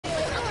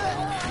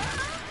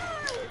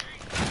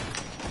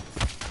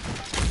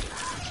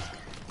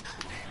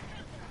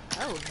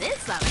Oh,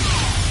 this I'm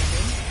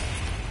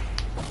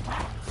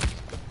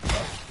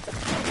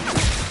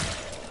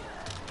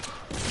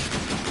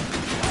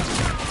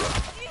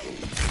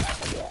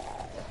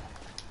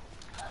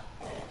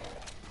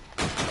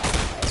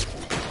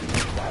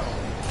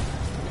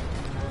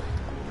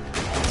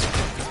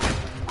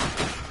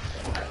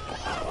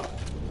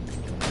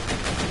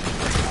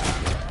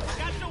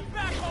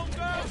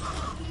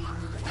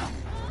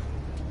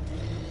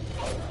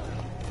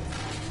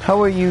How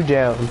are you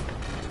down?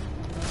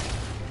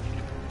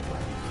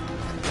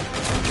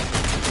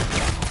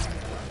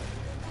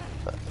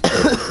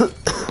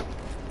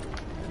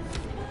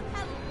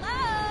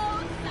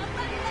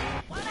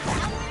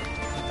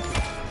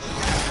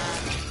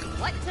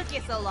 What took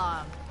you so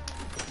long?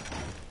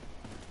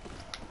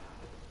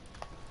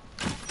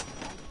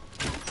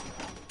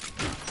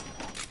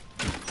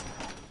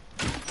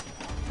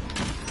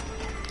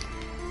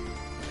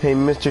 Hey,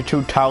 Mr.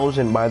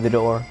 2000 by the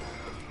door.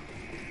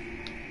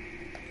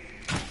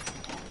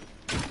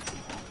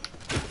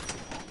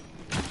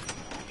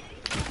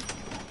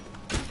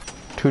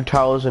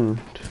 $2,000.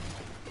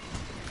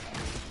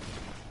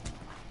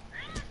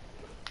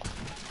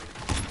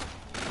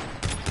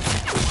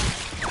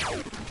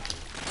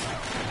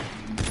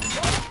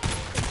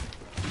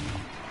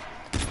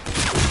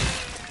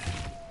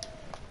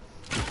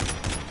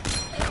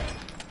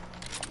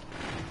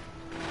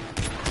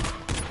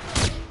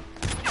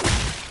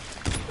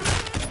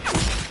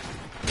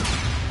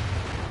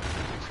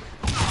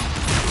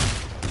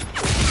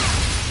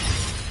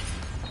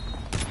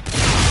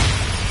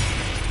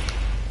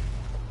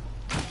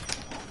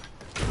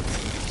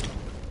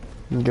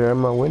 Get out of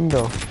my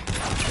window.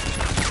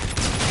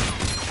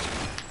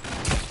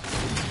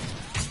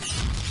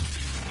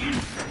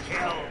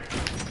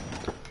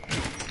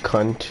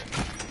 Cunt.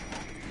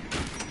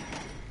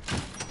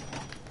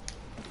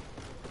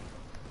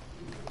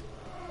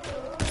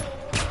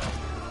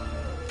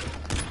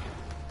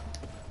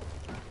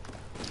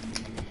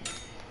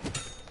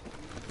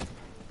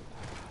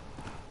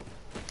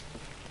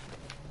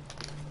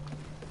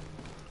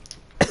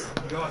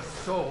 Your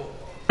soul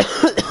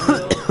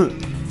will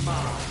be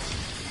mine.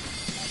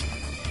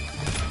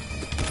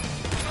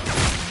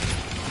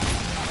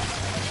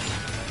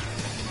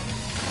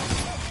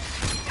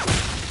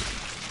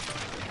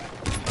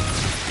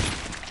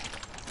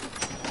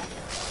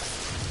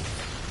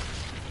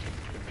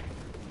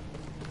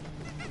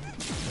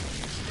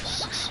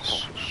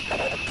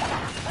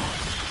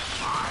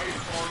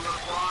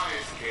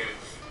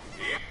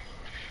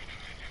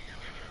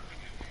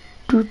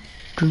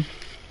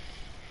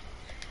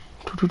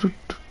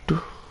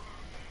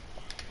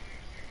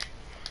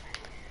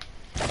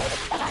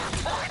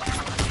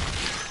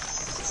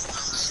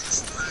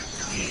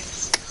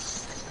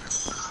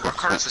 What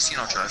car does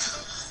Vecino drive?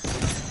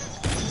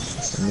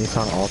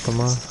 Nissan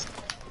Altima?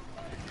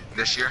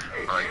 This year?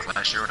 Or like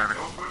last year, whatever?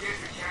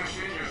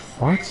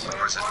 What?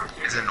 Or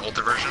is it an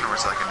older version or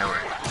is it like a newer?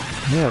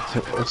 Yeah,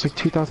 it's like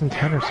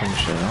 2010 or some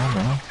shit, I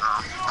don't know.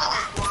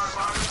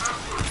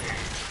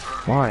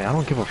 Why? I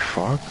don't give a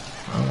fuck.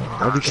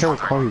 Why do you care what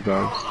car you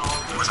drive?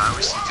 Because I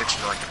always see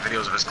pictures, like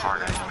videos of his car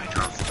that he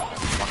drove.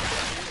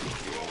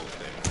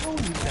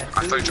 I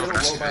thought he drove an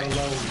SUV.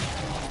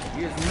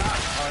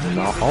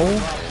 No?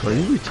 Are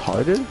you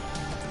retarded?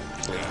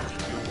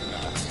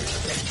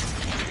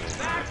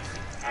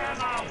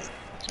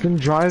 He's been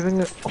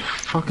driving a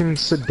fucking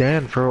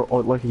sedan for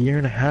like a year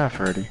and a half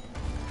already.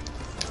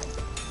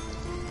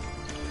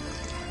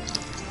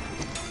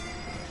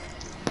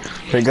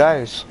 Hey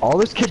guys. All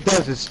this kid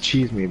does is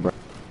cheese me, bro.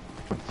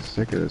 I'm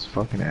sick of this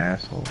fucking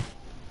asshole.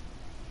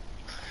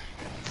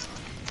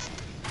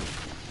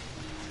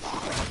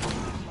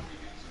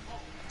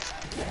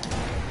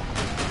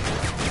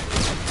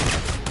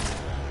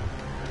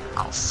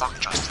 Oh, fuck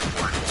Justin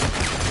Ford.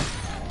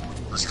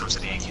 Let's go to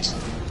the Yankees.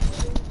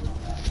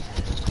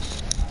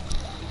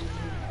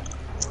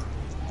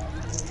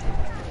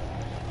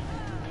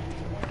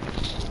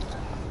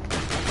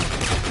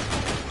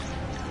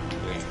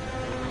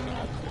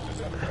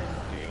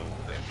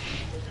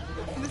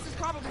 This is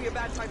probably a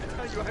bad time to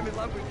tell you I'm in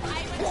love with you. I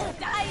was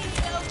dying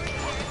over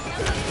here.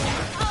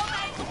 Oh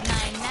my.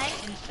 Night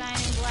and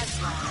shining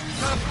bloodline.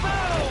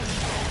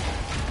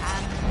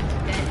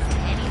 Does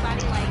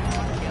anybody like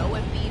know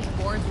if these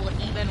boards will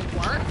even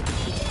work?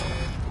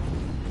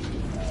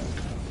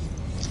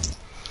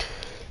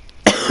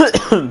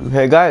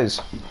 Hey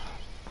guys.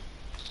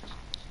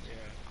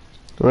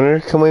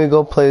 When can we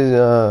go play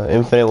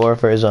Infinite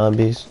Warfare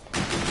Zombies?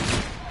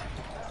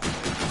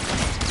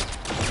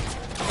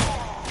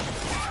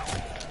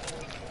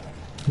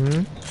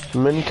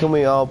 When can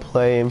we all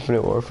play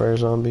Infinite Warfare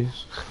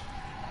Zombies?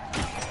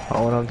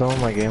 Oh, when I'm done with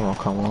my game, I'll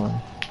come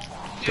on.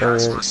 Yeah, I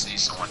just want to see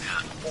someone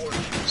yet.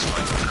 So I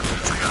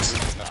guess.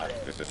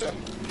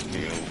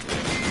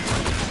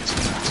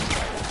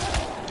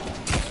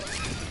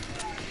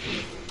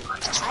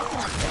 I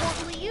can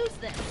totally use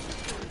this.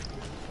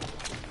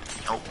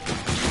 Nope.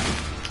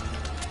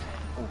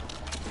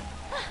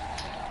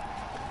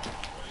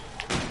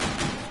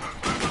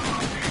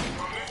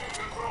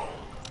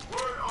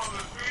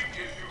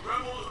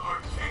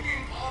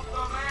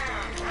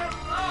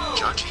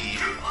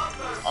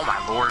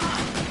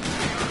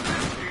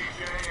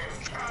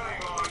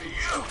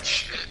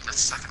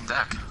 second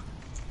deck.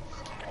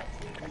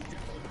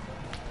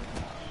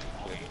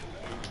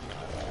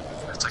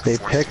 It's like They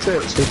 4 picked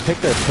it. They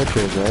picked their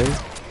pitchers,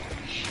 right?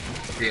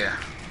 Yeah.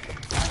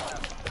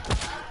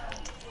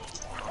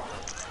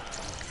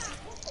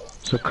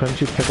 So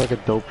couldn't you pick like a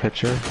dope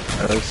pitcher,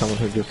 or like someone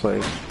who just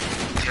like?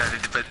 Yeah,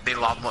 but they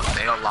all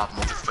lob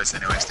multiple places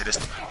anyways. They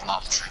just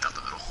lob straight up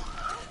the middle.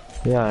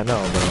 Yeah, I know,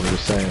 but I'm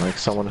just saying like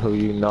someone who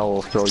you know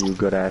will throw you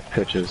good ass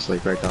pitches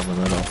like right down the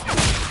middle.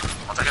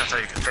 Well, I gotta tell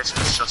you, good pitch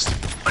is just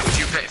like if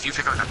you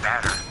pick like a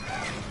batter,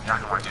 you're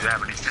not gonna want to do that.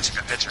 But if you pitch a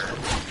good pitcher,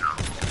 you know,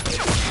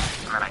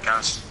 I mean, I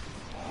guess.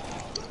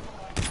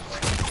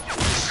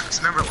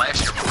 So remember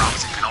last year when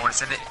Robinson Cano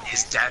was in it,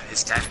 his dad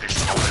pitched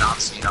home, and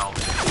obviously, you know,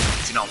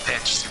 if you don't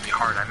pitch, it's gonna be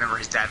hard. I remember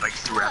his dad like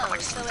threw it out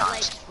like 3 so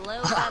times. it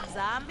like blows up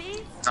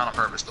zombies? Not on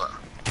purpose, but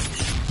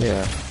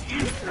Yeah.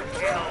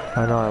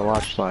 I know. I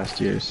watched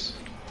last year's.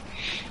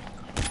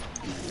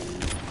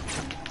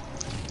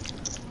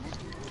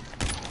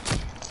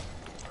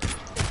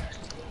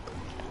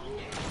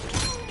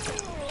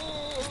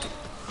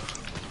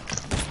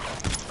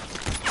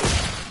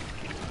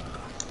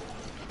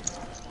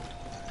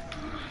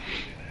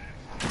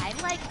 I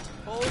like.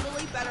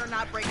 Totally better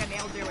not break a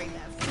nail doing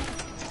this.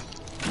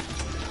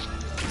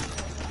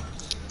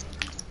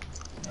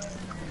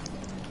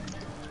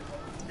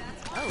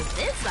 Oh,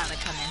 this ought to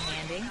come in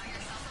handy.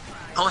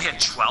 I only had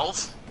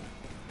 12.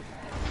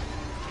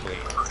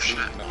 Oh shit!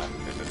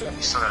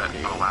 You still got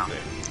it. Oh wow.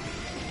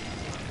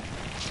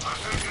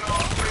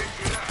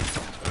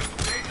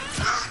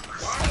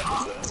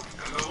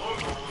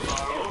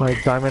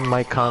 Like Diamond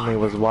Mike Conley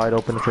was wide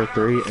open for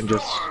 3 and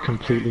just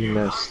completely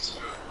missed.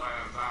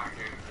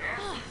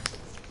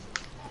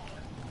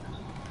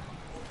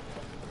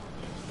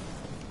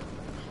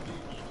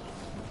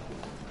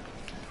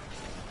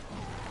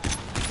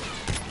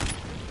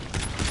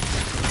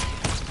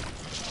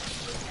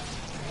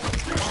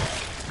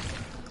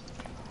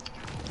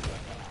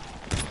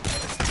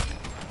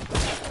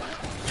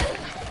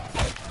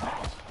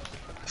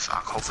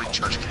 Fuck. Hopefully,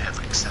 Judge can hit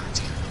like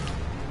 17.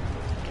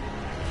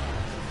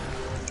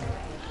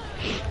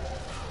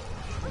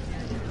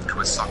 It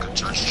would suck if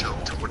Judge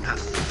choked, wouldn't it?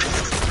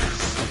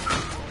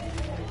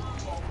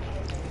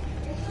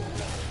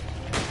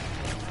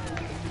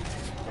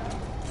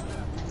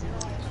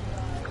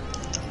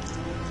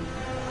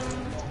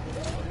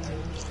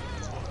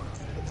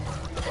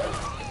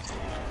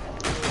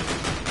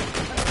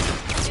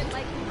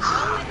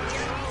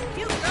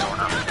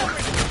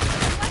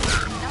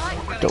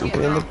 Don't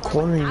get in the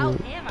corner, you.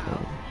 Out ammo.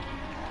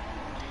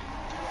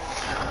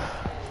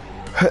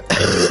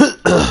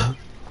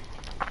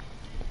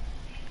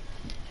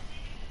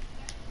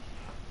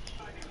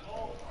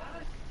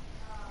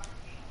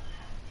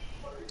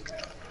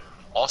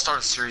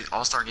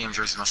 All-Star game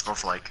jerseys must go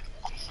for like.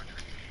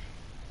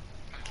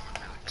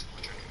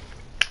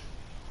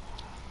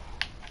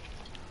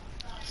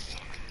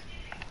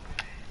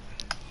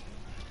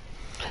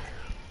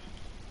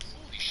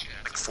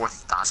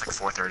 That's like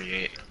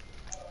 438.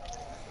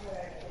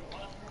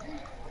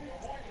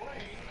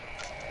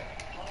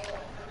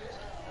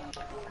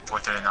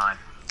 $439.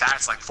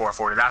 That's like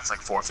 440. That's like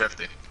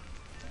 450.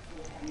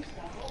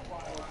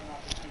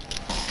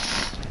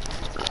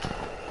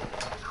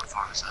 How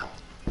far is that?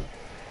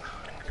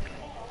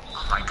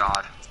 Oh my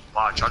god.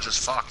 Wow, Judge is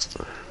fucked.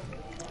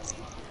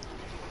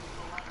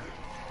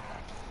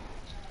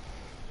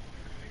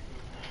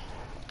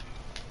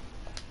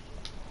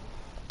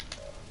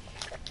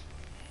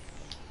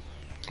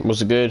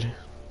 Was it good?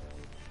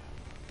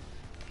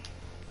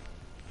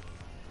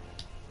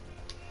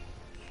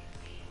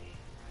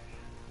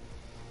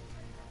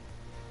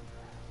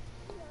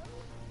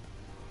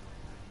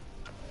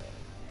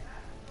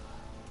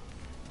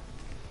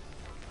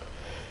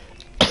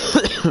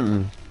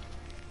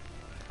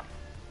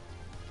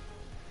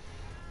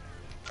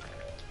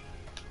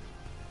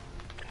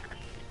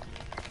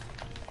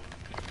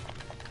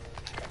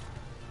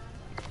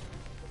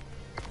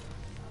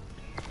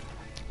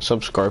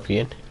 Sub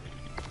Scorpion.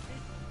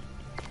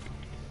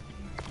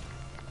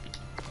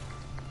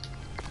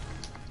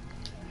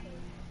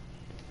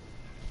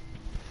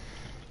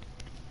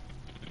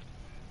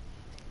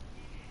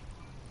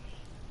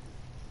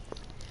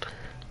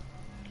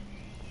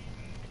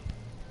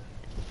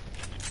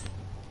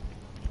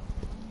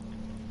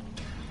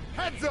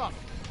 Heads up!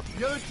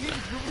 The other team's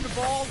moving the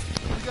ball.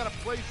 We gotta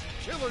play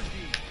some killer D.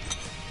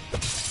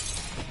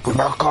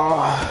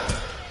 Baka.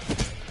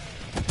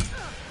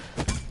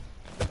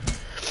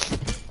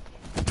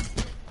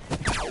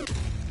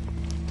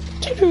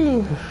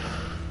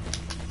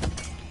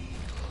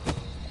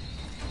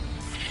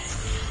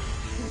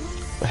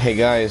 Hey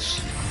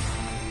guys.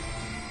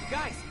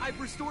 Guys, I've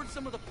restored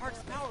some of the park's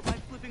power by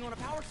flipping on a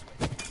power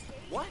switch.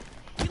 What?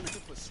 We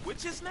live with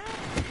switches now?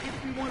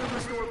 If we want to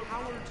restore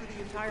power to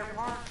the entire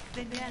park,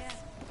 then yes.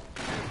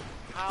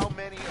 How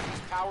many of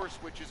these power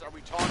switches are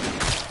we talking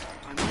about?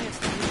 On my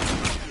estimation, there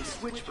must be a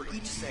switch for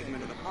each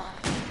segment of the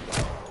park.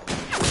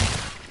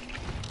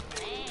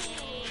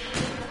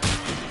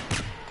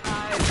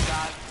 I've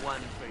got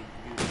one for you.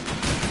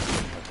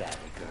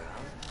 valley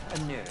girl, a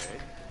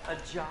nerd, a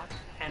jock,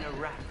 and a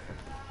rapper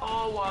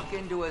all walk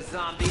into a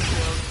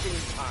zombie-filled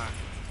theme park.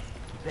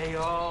 They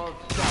all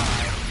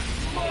die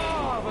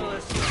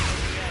marvelously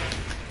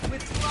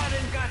with blood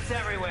and guts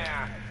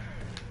everywhere.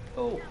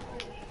 Oh,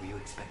 were you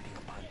expecting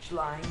a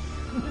punchline?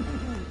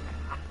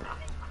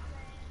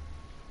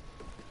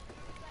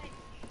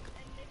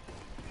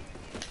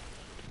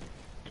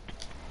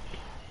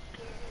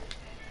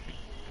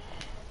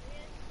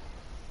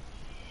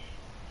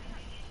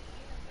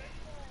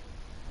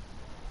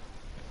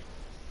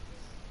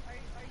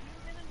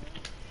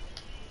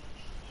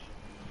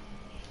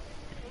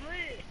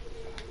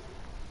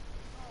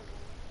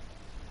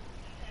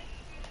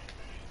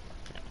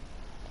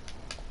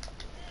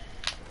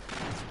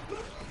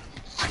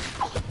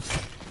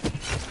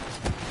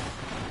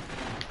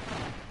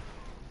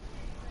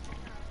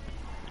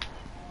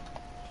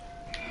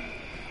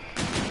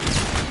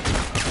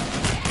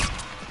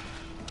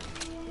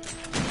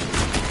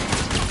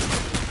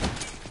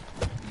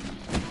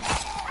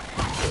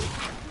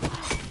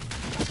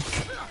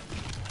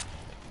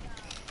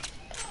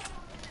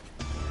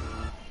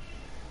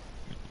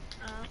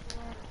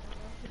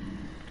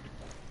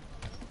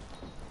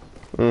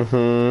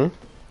 Mm-hmm.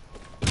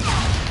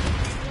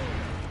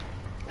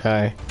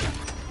 Hi.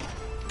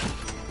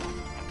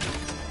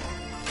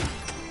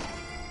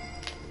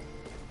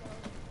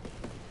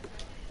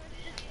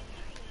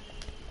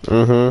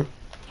 Mm-hmm.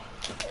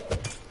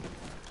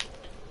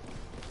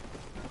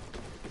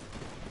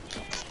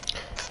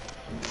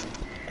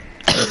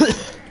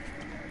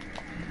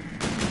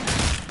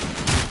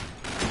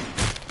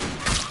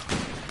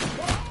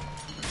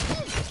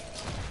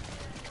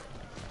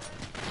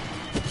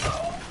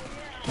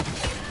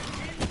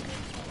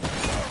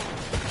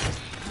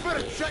 You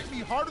better check me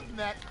harder than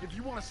that if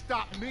you want to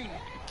stop me.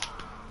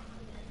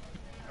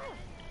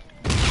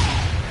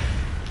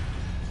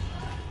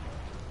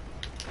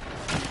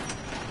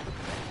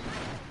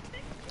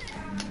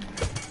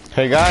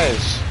 Hey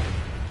guys.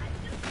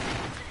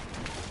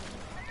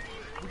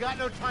 We got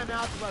no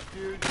timeouts left,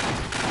 dude.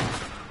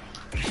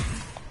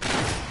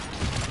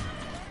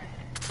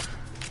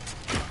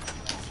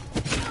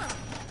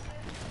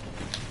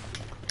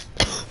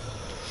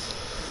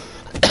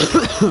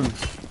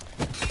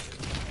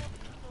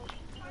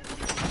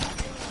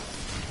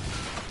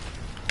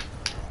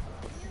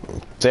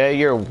 Stay at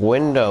your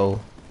window.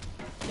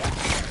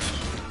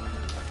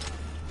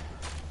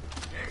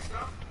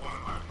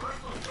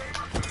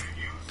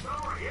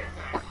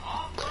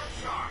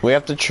 We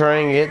have to try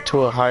and get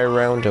to a high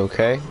round,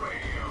 okay? Like,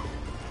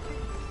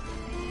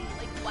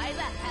 why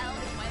the hell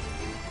is my...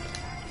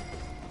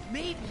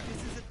 Maybe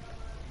this is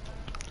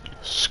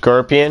a...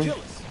 Scorpion?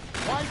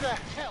 Why the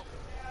hell?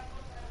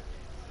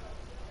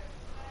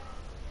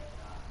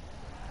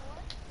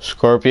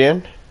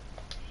 Scorpion?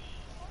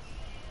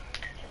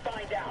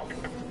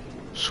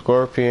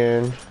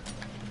 Scorpion.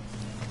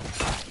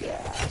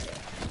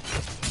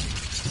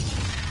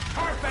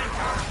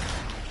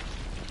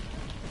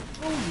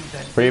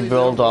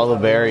 Rebuild all the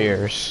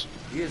barriers.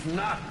 He is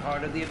not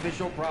part of the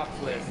official props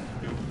list.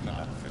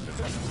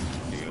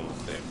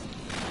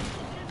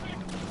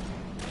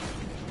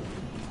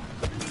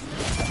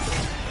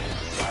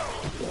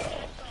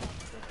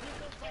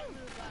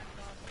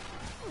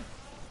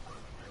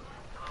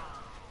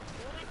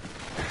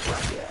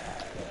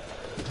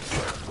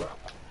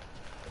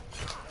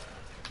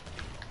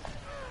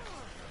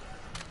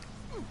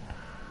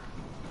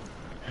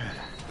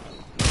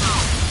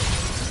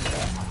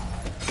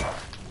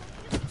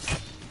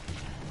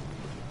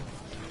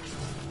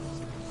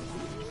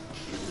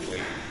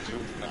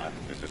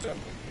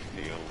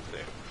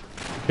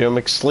 Yo,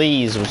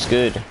 McSleaze was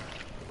good.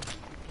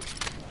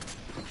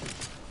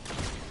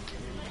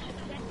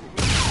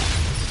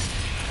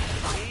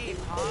 Hey,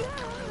 Pop.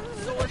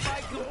 So if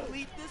I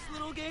complete this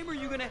little game, are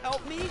you gonna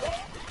help me?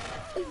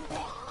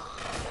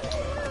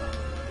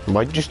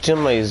 Why'd you steal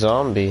my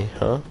zombie,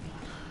 huh?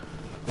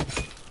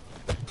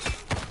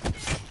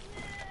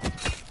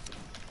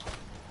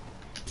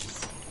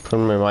 Put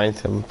him in my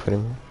item, put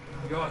him.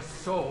 Your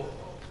soul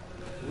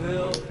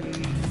will be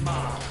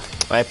mine.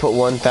 I put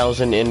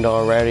 1,000 in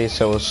already,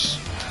 so it's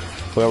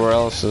whoever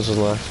else is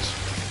left.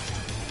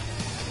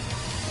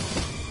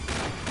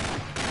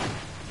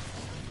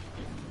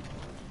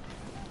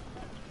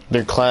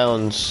 They're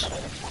clowns.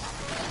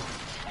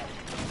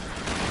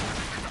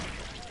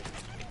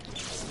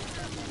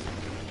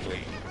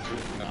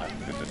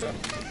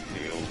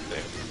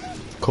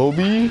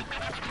 Kobe?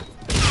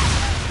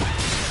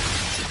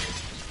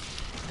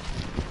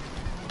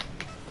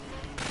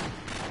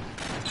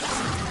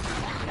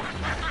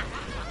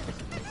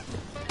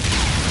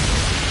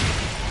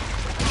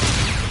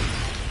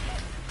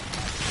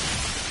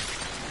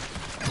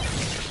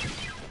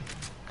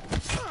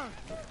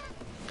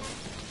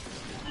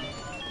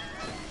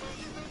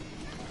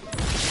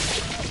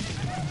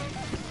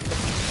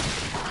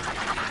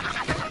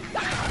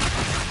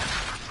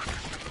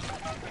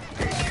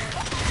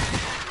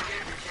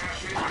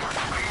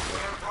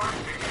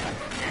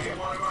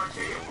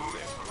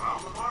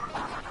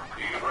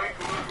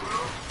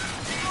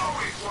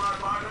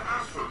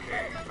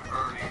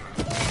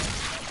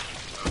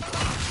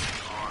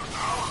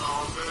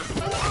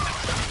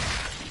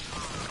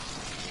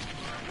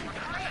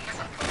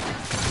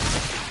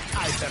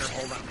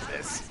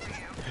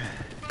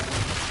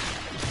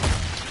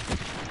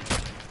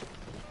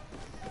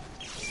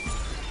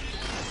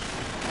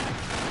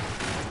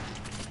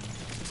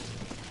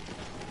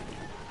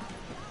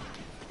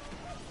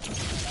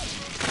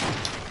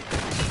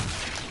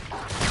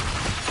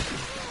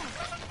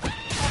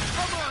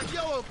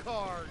 yellow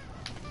card.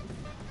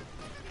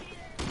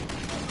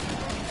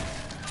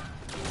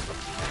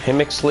 Hey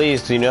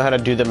McSleaze, do you know how to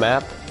do the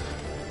map?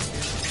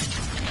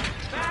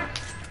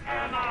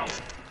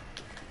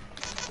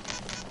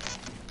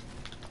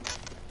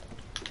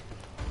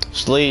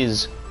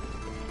 Sleaze.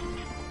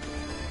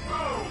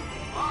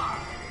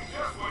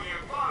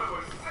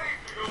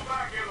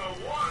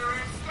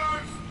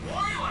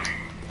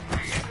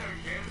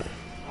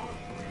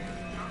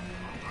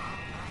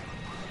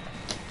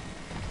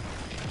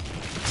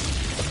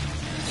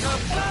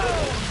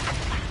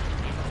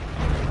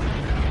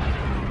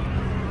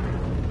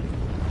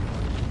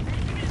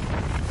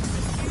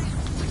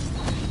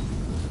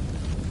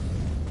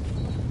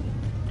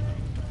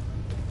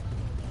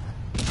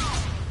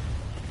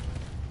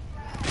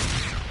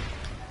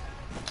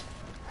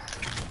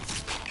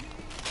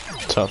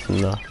 Tough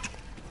enough.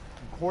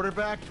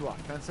 Quarterback to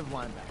offensive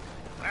linebacker.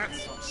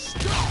 That's some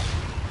stuff.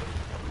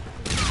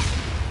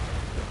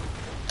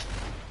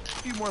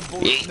 A few more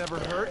bullets never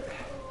hurt.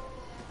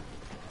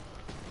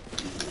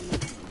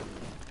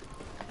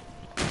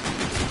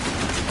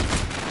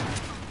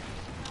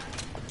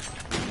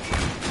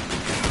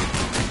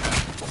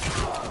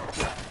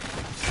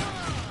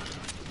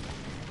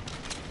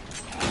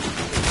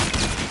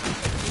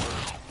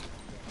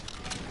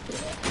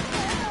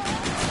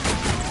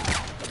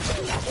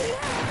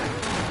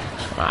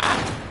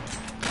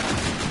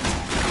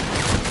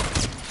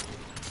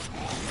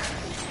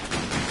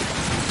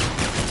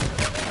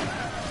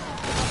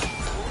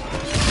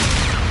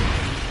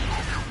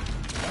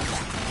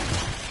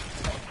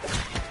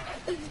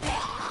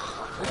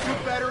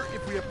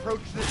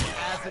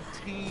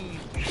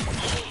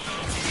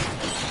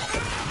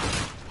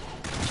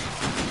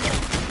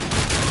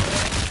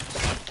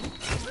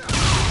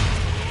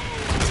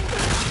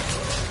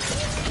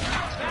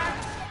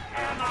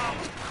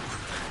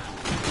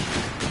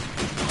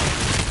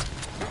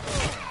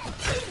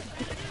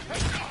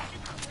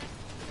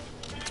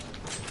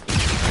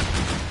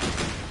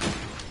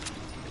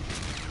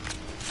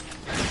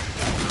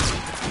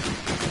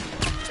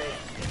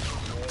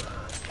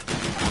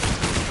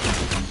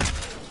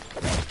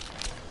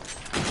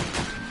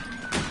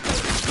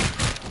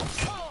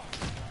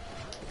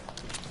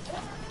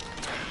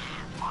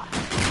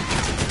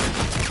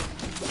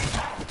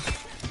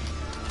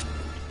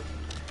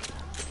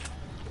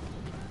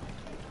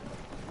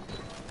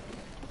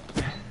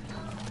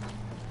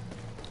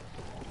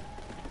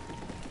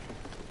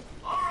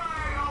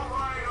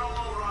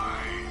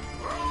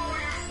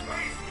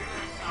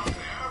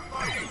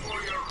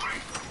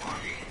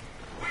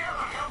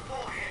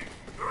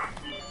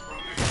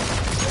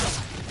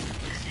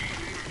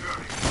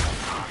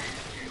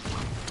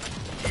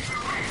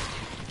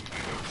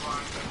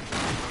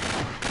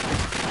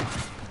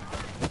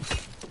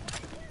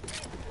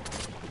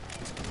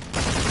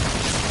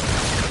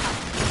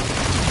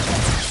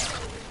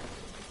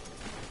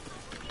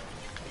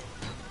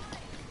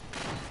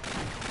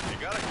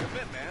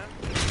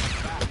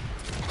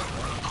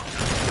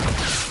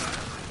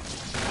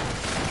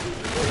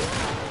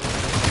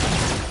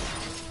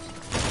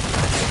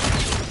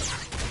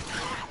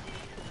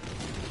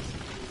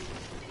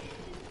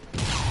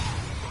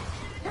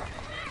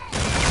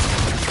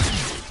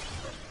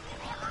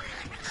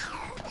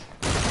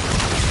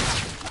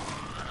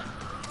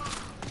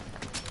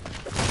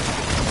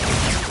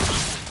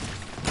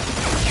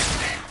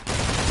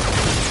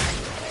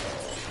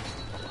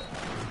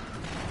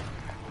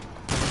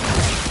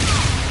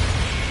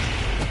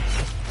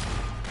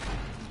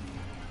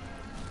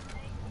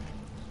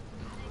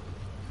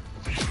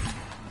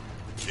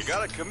 You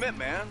gotta commit,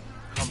 man.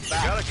 Come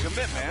back. You gotta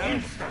commit,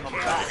 man. Come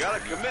back. You gotta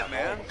commit,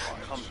 man.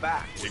 Come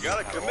back. You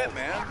gotta commit,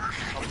 man.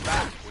 Come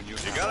back. When you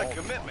gotta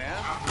commit,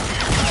 man.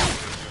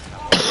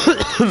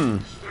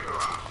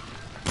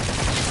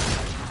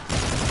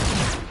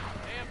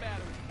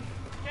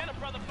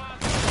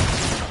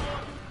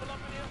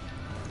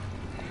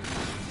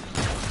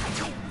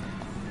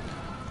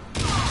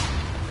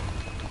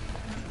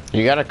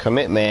 You gotta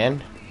commit,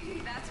 man.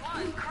 That's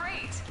one.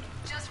 Great.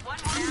 Just one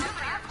more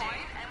souvenir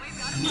point, and we've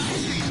got a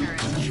fire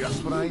creature.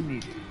 Just what I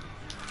needed.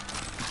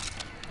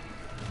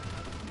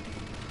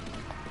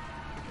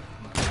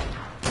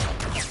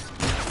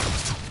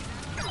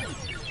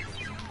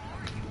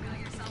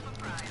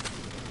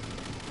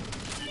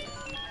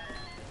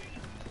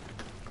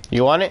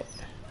 You want it?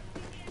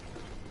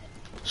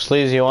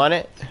 Sleaze, you want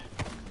it?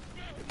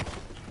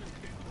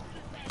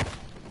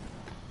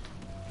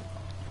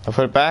 I'll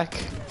put it back.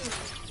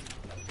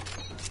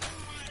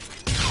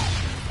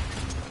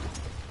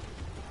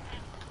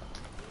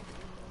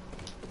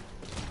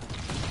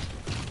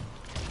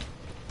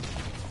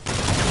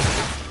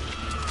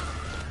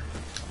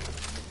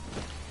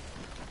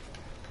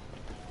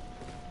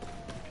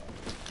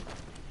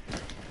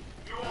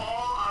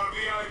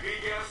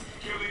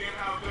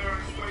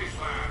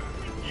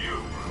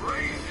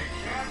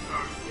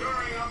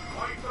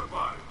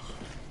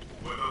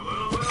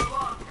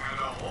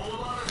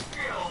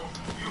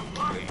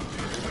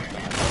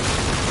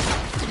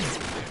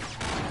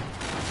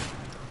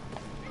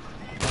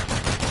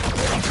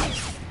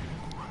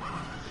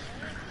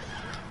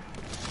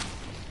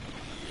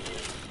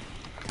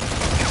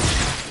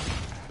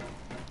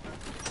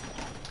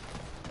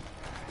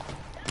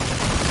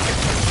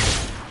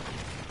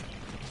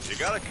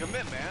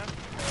 commit, man.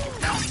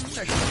 I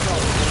should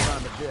probably hold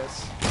on to this.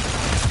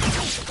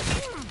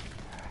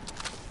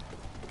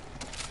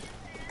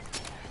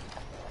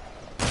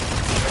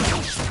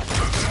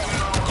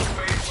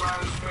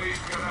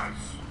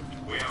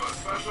 We have a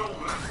special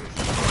message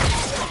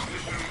from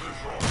Mission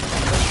Control.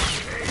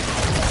 Hey,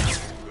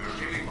 we're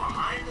getting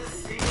behind the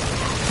scenes.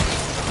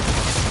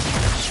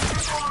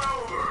 Come on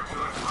over to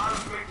the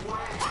Cosmic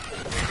Way.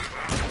 Take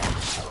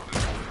advantage of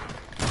this.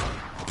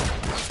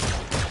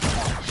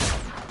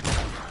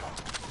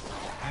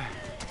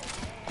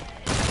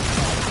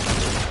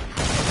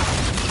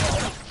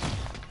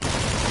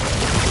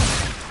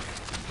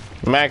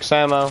 Max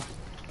ammo.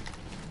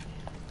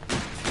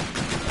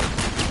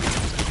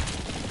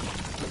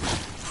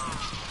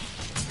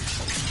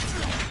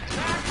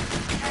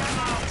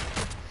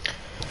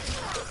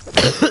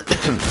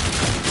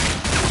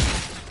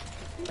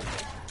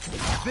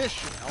 This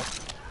should help.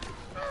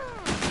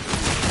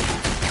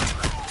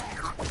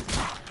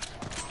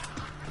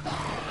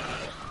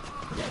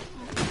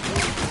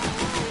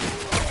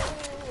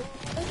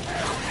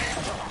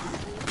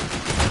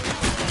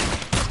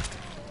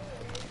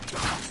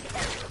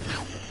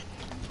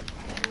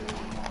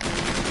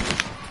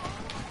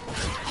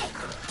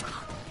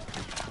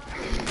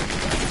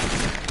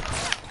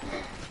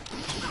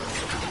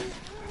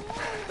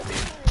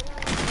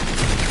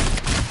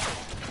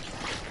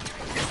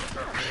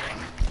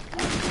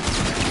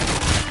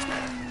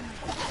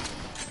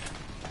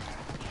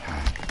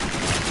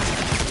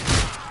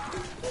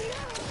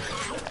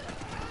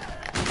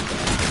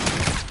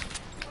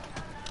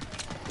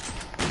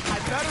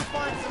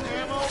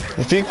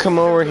 If you come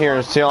over here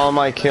and steal all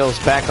my kills,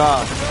 back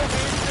off.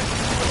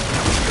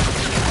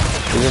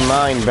 These are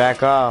mine,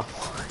 back off.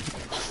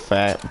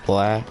 Fat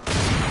black.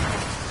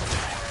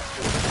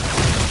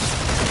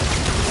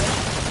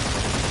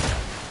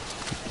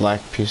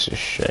 Black piece of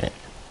shit.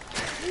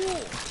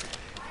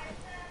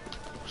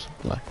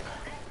 Black.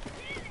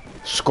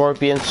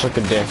 Scorpion, suck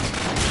a dick.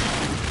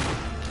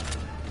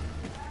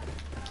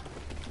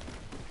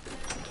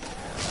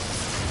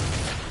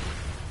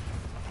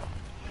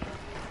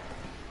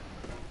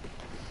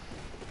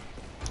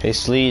 Hey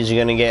Sleaze, you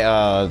gonna get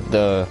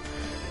the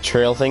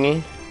trail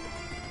thingy?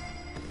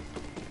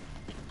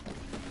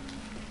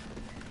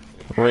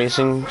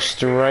 Racing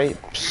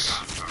stripes.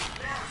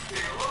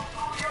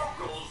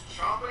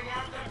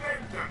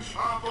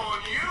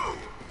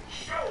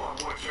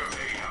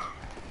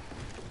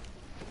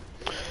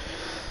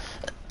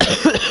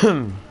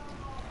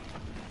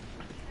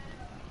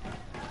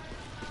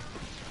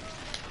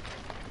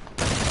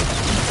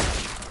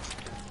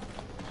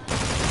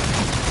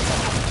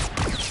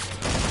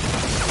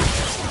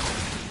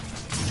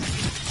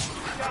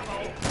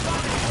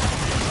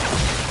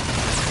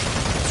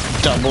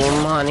 Double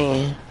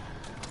money.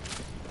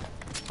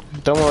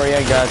 Don't worry,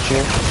 I got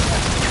you.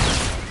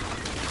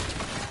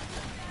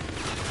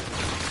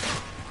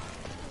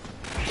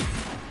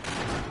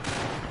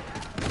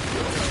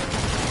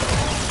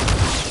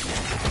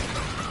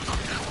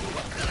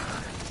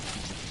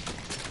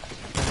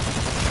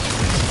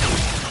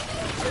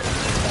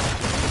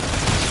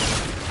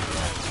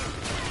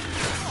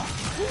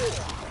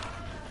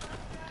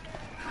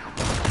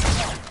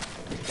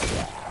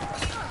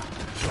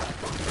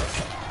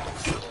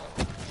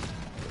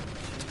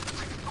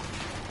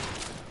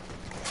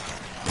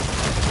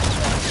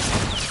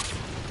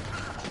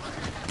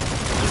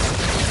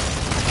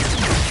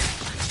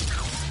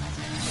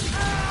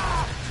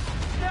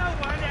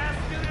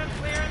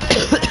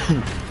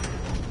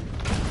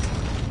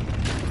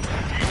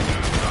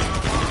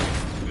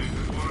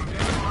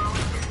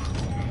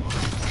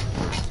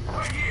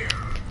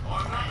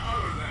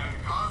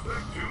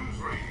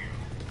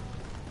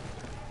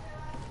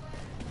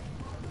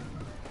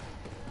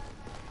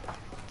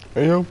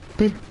 Hey, yo,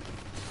 babe.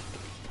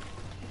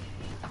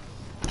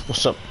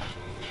 What's up?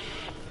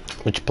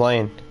 What you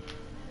playing?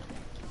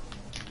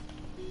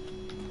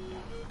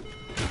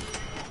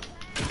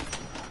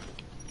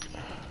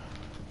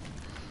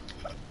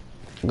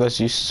 Guess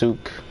you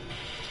sook.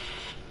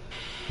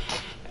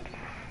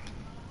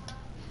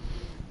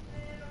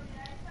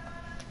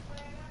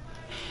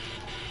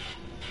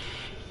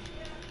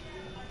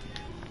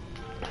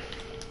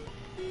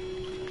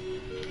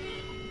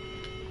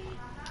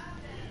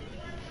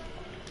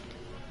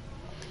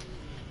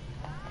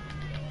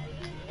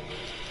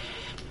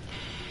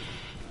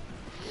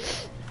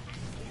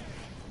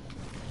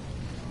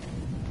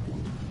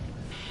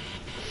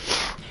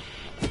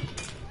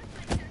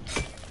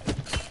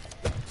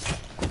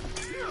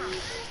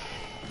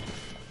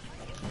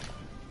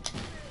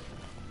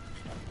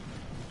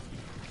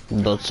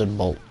 Nuts and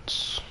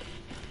bolts.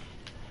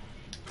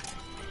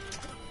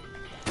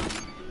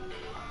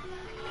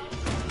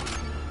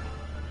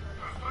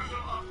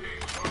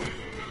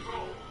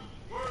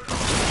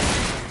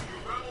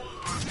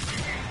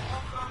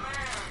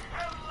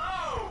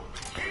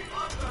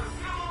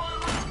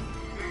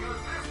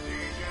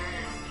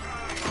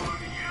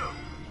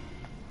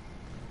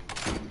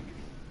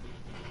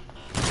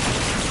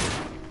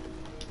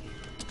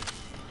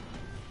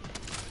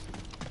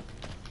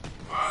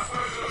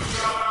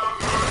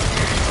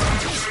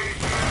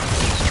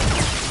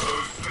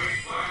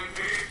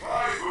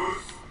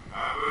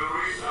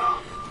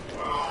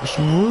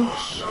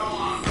 Whoops.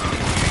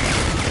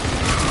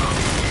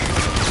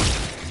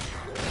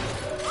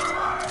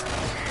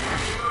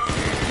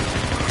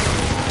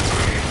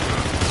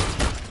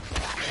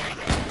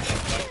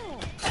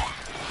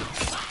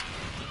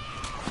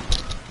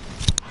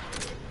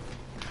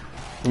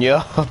 Yo,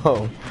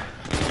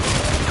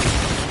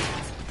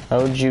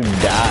 how'd you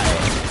die?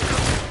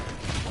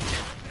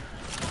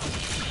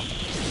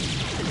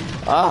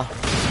 Ah,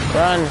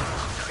 run!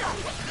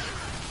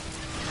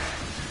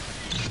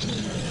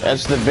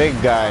 That's the big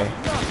guy.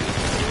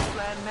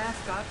 Land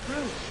mascot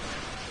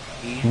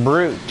Brute.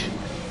 Brute.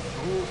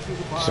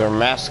 It's our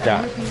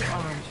mascot. Arms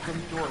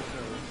from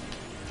Dorko.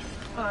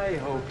 I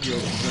hope your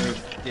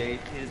first date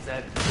is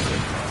at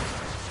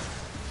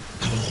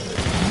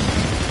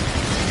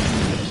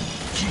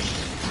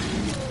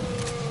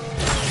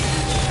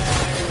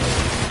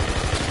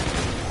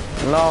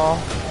No.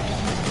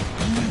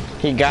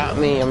 He got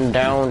me, I'm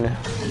down.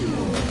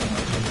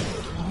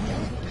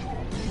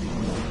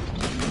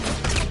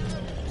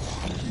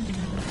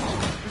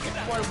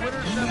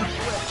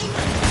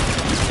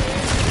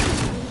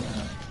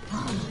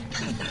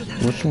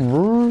 What's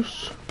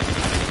worse?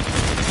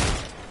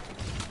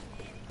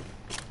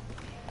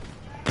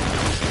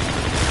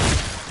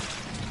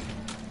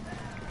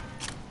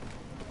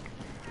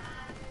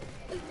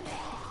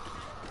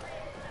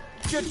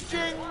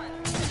 Cha-ching!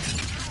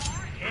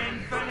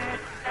 infinite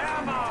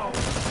ammo.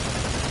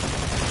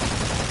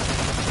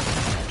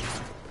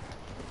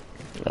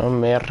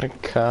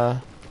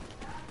 America.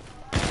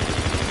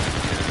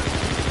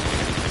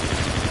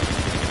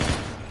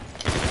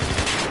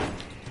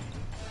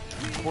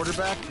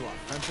 Quarterback to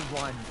offensive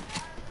lineman.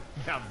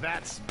 Now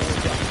that's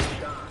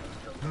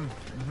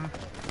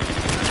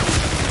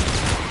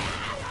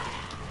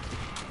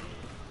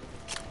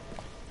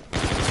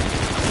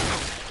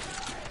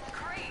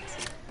Great.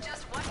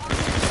 Just one more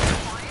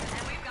point,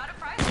 and we've got a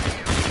prize for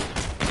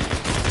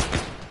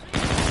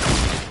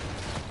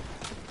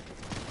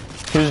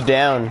you. Who's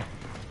down?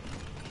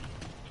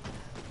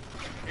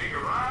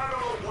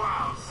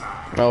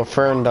 Oh,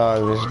 Fern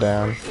Dog is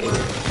down.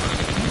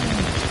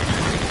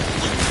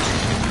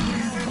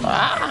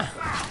 Ah!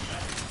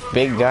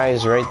 Big guy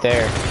is right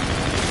there.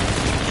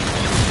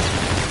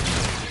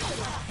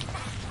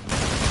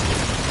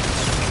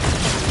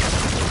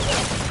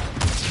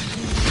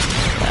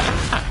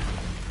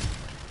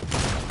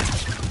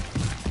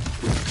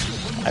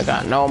 I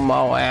got no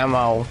more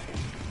ammo.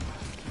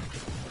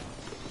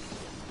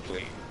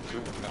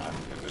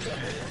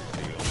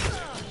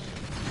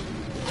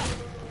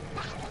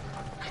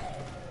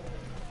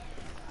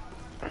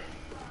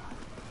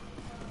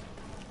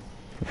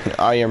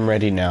 I am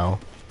ready now.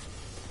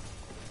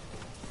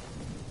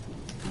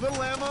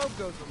 little ammo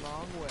goes a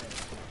long way.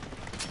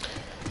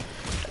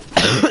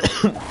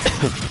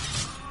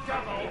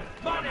 Double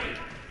money.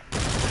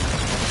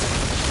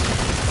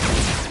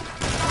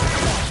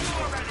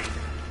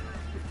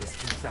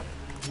 This is up.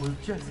 We'll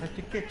just have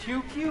to get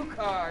you cue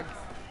cards.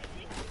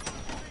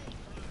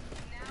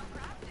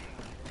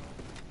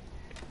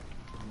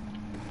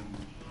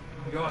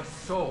 Your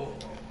soul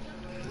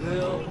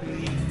will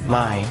be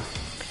Mine.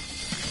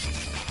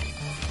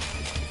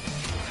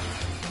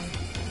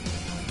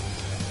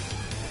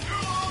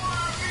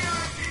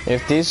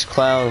 If these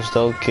clowns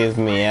don't give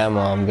me ammo,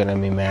 I'm gonna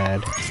be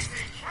mad.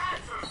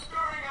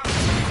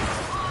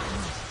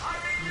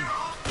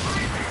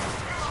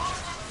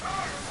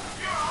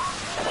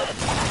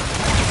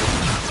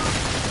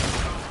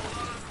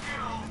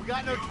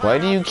 Why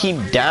do you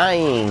keep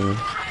dying?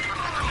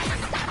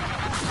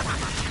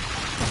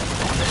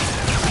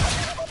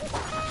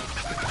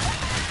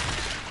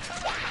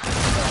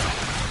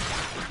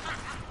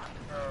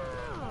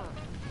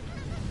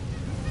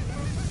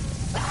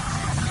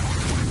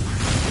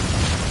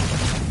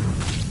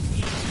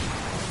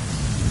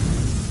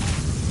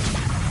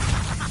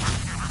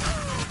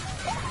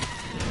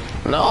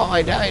 No,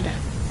 I died.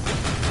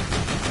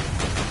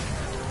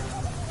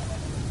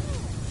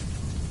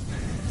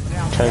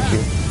 Thank you.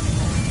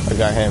 I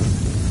got him.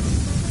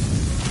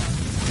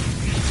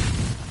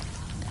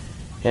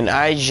 And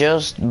I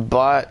just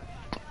bought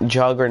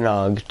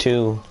Juggernog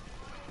too.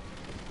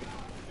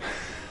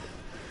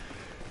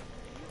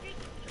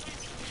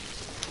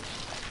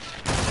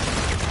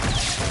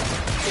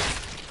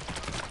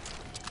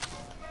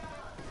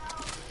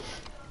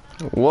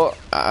 What?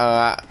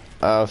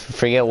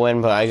 Forget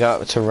when, but I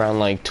got to around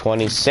like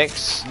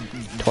 26,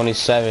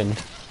 27 a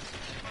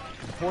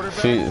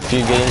few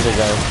games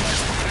ago.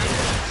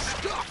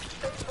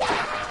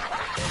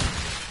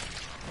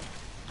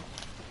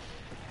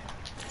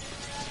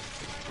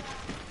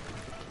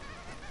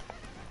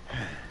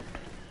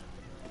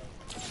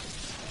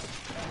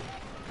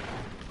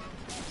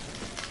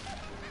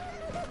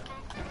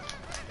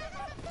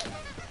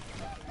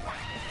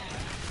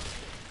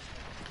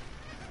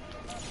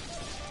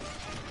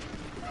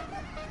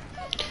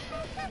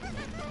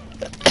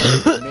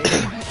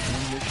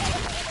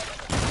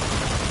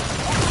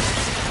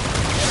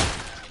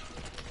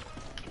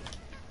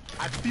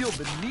 I feel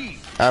the need.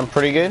 I'm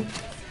pretty good.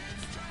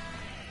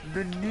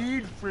 The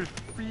need for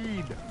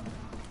speed.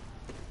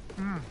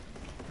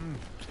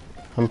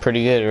 I'm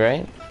pretty good,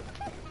 right?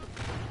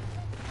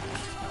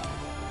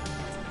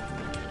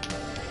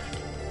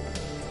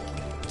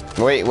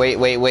 Wait.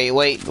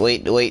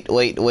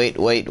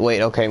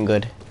 Okay, I'm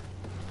good.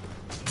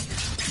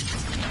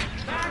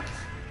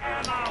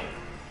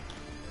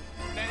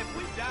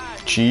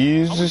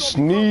 Jesus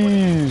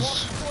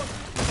sneeze.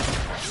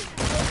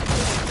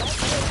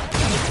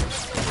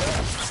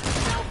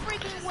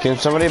 Can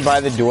somebody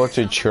buy the door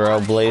to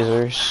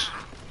Trailblazers?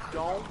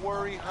 Don't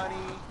worry, honey.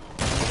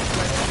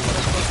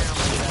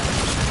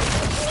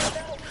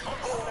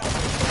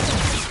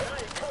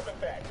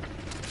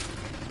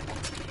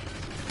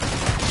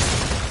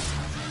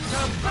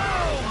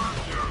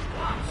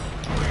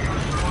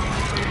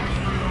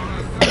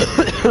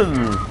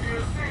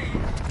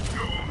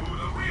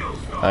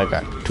 I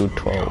got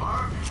 212.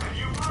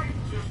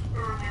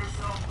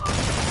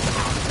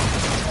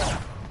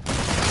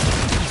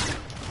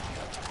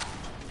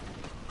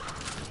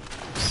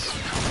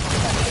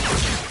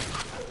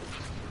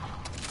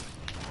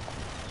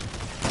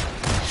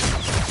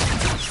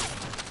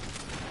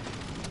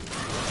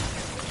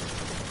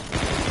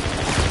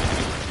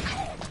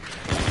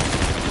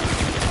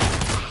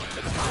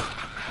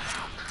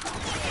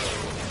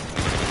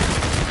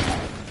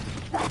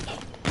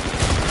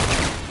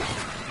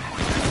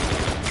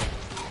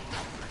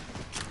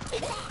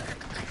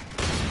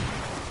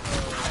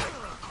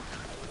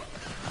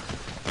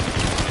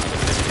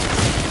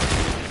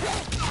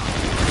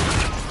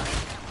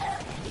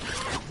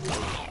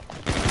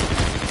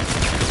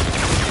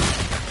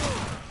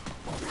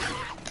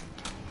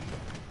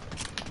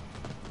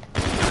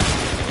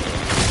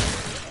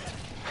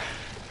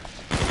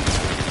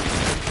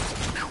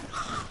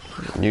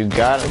 You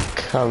gotta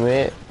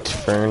commit,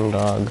 Fern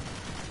Dog.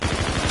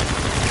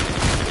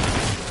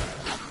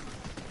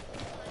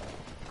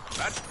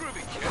 That's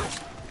groovy, kid.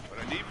 But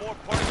I need more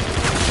parts.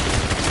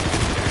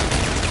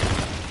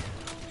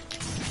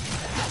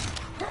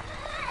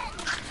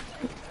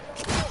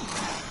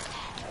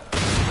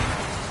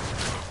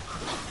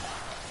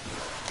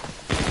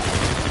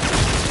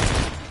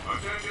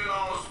 Attention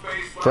all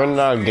space Fern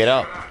Dog, get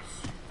up.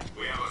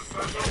 We have a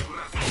special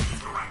blessing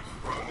direct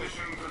from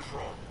Mission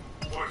Control.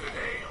 For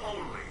today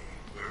only,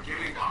 we're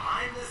giving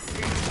behind the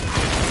scenes.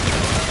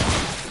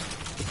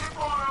 Step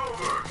on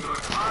over to the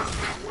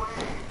Cosmic Way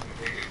and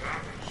take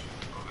advantage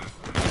of this.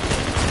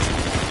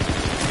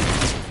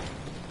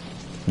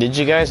 Did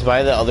you guys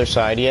buy the other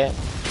side yet?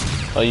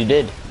 Oh, you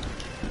did.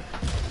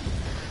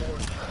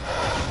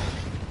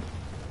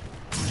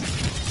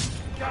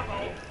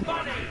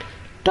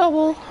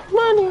 Double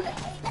money.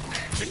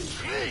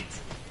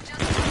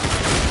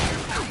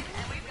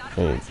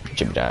 Hey,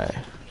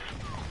 Jebediah.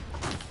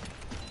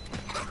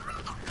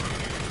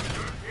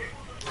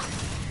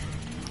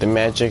 The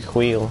magic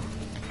wheel.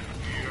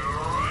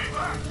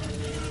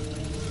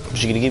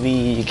 What you gonna give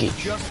me?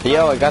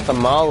 Yo, I got the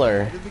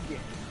Mauler.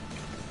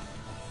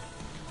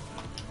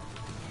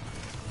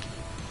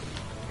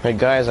 Hey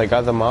guys, I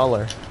got the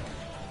Mauler.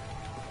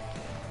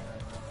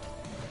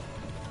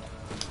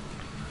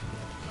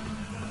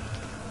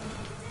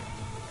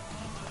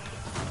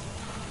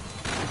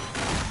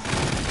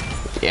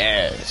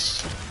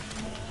 Yes.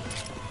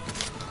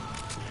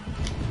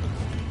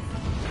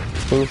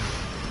 Oof.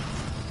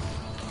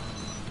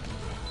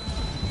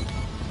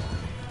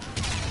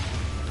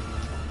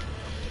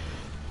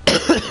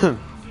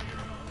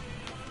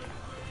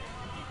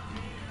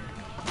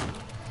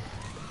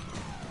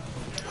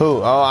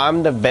 Who? Oh,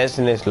 I'm the best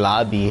in this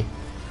lobby.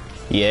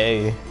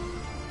 Yay.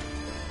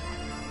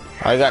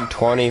 I got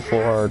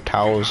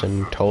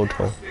 24,000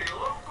 total.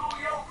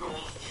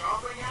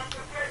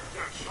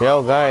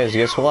 Yo guys,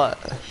 guess what?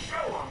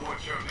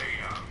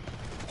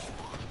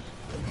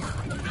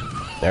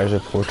 There's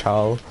a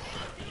portal.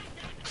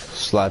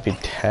 Slappy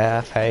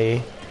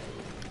Taffy.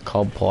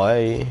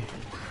 Cowboy.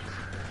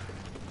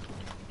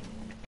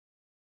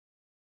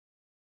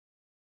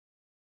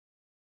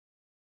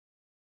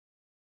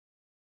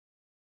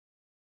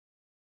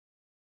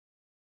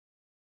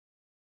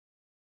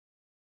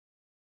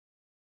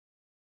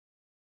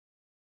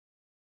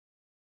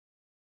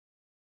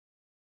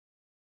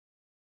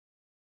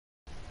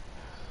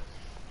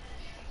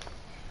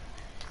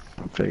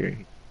 I'm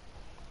figuring.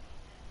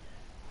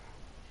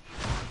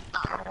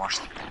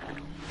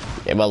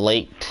 Yeah, but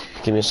late.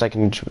 Give me a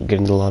second to get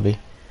into the lobby.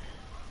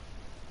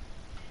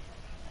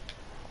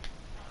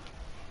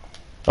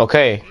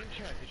 Okay.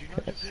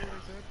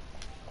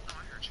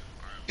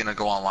 Gonna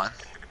go online.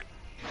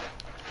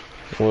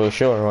 Well,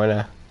 sure, why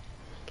not?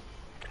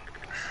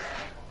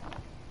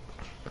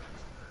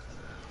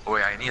 Oh,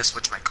 wait, I need to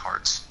switch my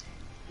cards.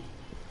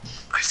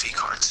 My fee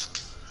cards.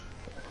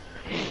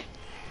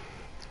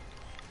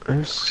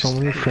 There's so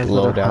many friends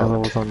Load that are high out.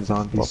 levels on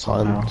zombies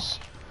somehow. Weapons.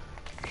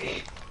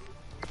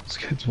 This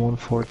kid's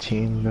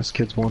 114, this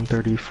kid's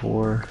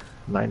 134,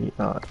 90,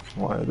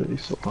 why are they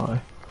so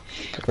high?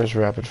 Where's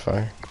rapid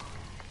fire?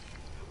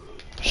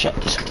 Shit.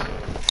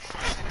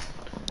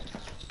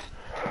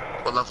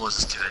 What level is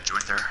this kid that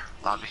joined their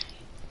lobby?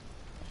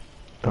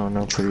 Don't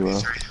know pretty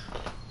well.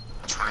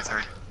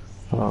 23.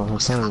 Oh,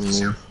 that's not Let's me.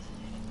 see.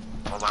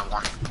 All by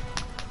one.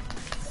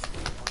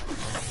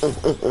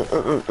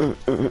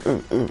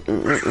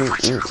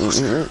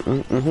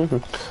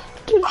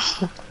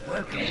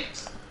 Okay.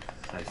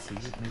 I see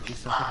you've made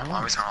yourself at home.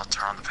 Always I'll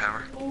turn on the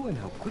power. Oh, and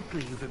how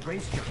quickly you've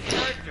embraced your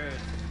character.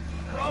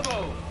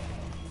 Bravo!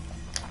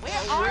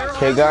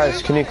 Hey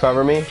guys, can you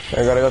cover me?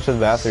 I gotta go to the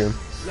bathroom.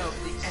 Love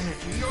the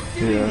energy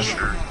you're Yeah.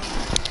 Sure.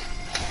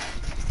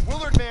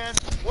 Willard, man,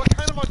 what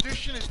kind of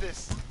audition is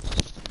this?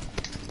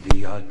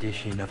 The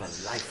audition of a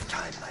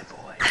lifetime, my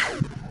boy.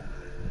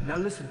 Now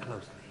listen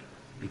closely,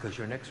 because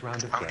your next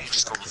round of Why would he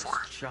guests just are go just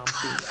before?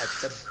 chomping at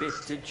the bit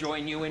to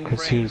join you in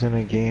Because he was in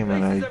a game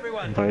and I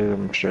invited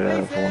him straight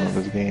out for one of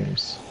his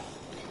games.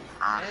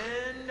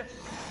 And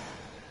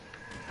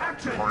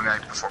action! What we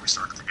make before we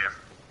start the game?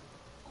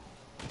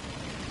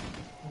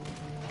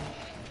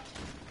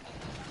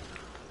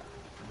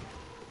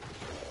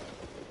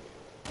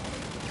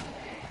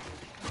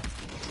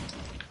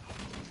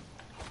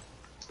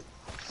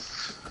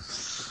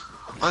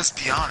 Let's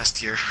be honest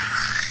here.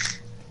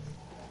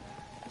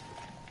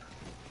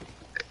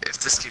 If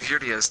this game here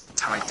has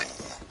how many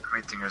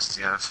thingers do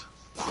you have?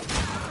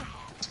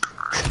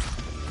 Alright.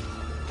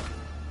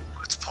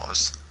 Let's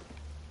pause.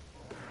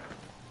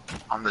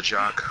 I'm the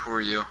jock. Who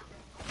are you?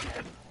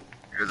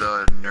 You're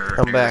the nerd.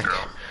 I'm you're back. The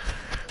girl.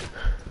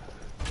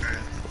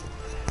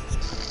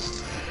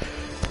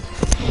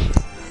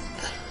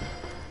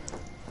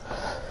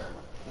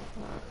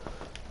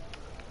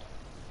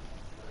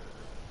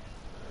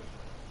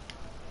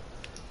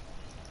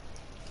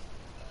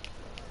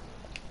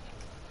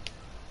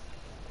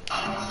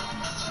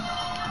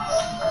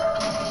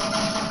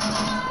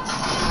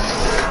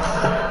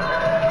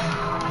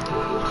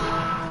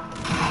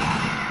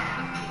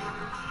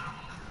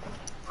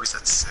 We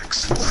said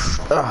 6.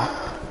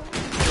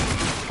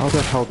 How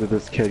the hell did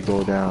this kid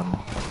go down?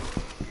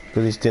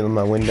 Cause he's stealing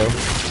my window.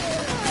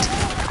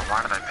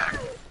 Why did I pack?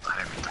 I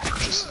didn't make the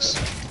purchases.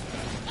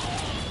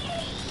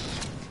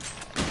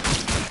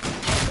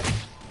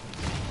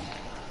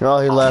 Oh,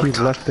 he He left.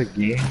 left the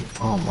game?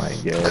 Oh my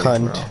god.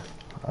 Cunt.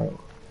 Bro.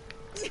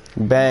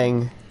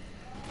 Bang.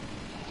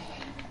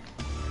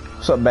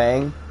 What's up,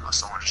 Bang? Oh,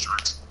 someone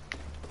just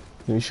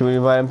joined. Should we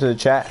invite him to the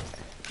chat?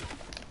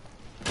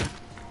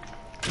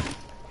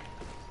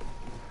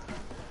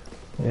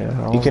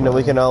 Yeah.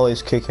 We can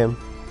always kick him.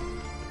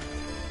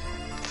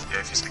 Yeah,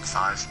 if he's like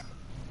 5.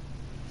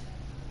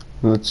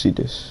 Let's see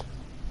this.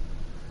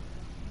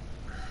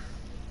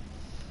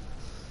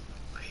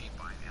 I hate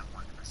buying that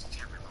one because you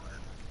can't reload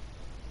it.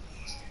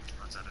 It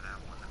runs out of that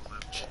one that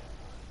clip.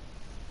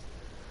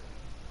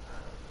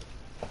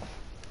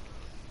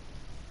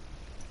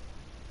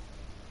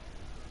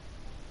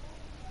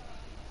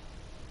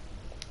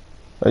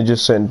 I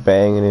just sent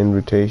Bang an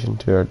invitation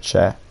to our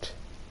chat.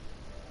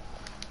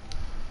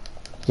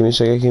 Give me a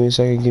second, give me a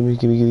second, give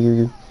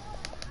me.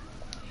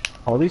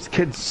 All these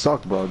kids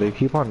suck, bro. They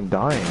keep on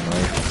dying.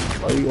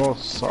 Like, why do you all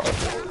suck?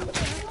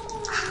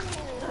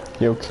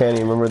 Yo,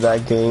 Kenny, remember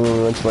that game when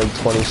we went to like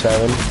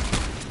 27?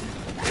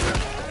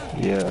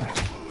 Yeah.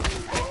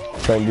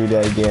 Try and do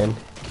that again.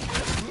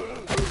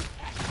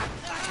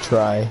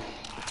 Try.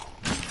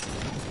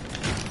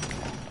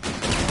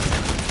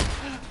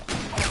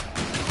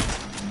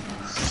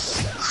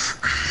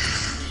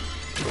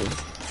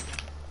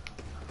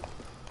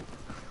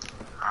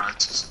 Alright,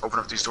 just open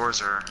up these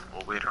doors or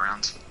we'll wait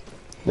around.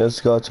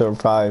 Let's go to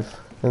 5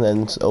 and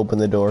then open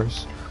the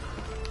doors.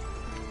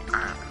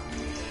 Alright.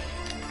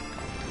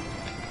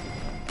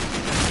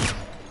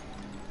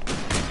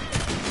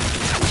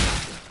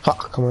 Ha!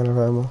 Come on,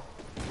 ammo.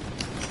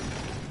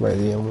 By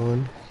the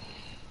M1.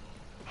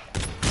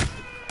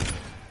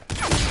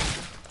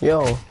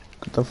 Yo,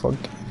 get the fuck out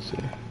of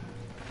here.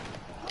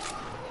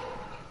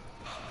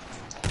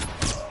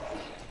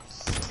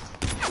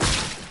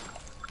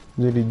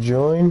 Did he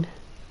join? No.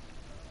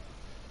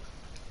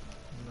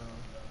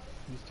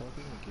 He's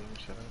talking in game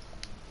chat.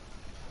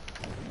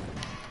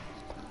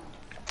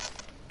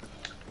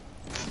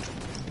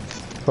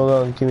 Hold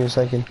on, give me a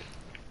second.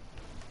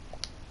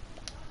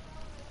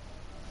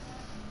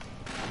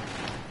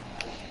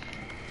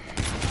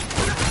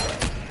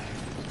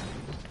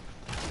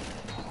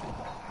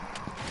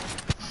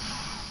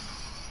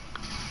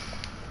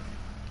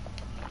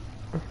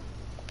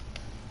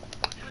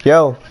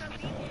 Yo,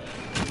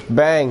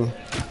 Bang,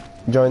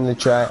 join the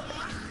chat.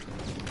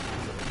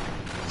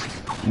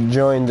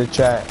 Join the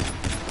chat.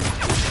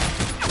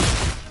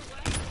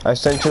 I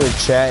sent you a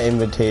chat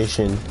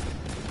invitation.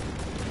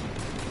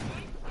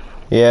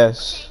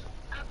 Yes.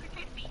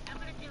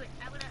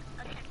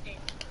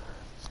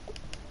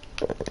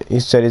 He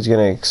said he's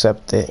gonna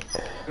accept it.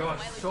 Your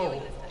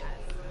soul.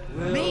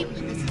 Maybe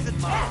this is a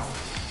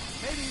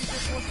test. Maybe he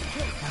just wants to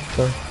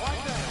kill us.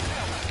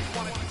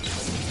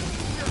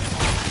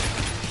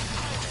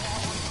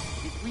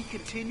 If we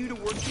continue to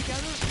work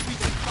together, we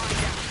can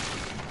find out.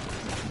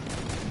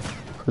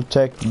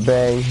 Protect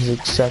Bang, he's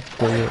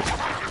accepting it.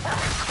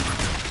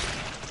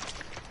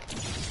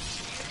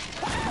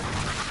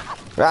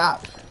 Ah!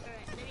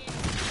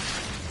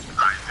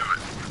 I knew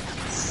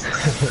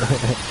it.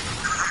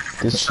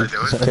 Just Should I do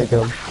it? take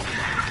him.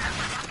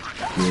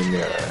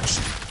 Yeah.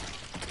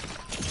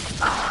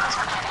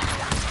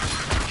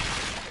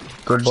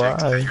 Goodbye. You're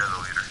the leader.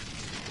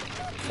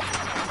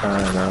 I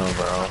know,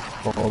 bro.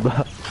 Hold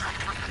up.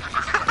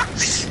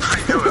 I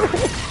knew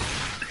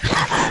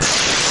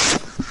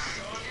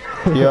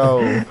it. Yo.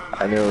 I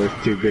knew it was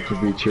too good to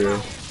be true.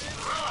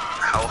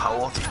 How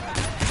old?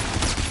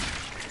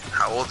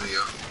 How old are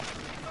you?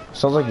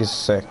 Sounds like he's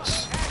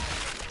 6.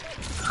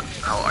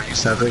 How are you?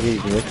 Sounds 7? like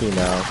he's Mickey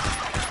now.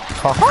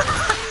 Haha.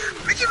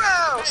 Mickey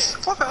Mouse.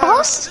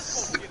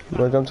 Clubhouse.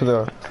 Welcome to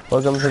the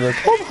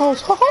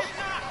clubhouse. Haha.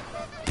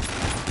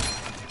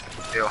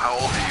 Yo, how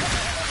old are you?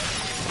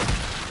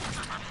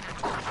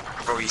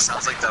 Bro, he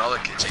sounds like that other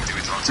kid Jake that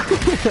we talked to.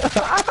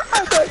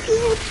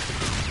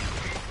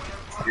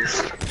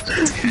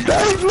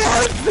 That's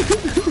what.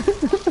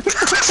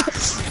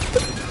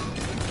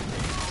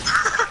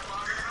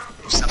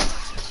 You sound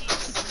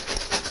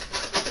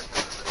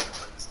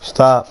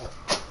Stop.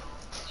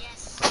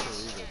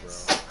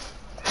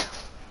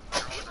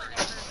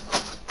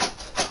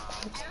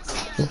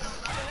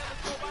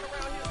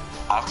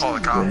 I'll call the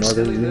Your cops.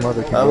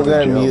 mother can I'm go to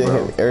gonna jail, mute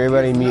bro. him.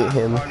 Everybody mute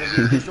him.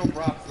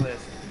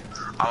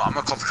 I'm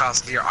gonna call the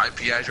cops, get your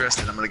IP address,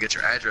 and I'm gonna get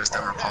your address,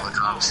 then we'll call the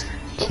cops.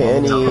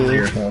 Kenny.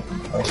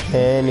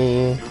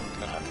 Kenny.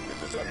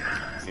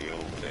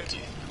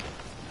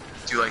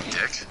 Do you like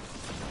dick?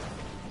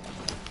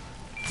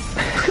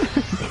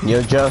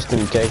 Yo,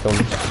 Justin, take him.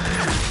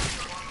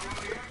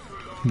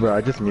 Bro,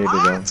 I just muted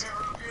him.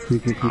 He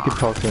could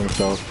talk to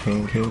himself.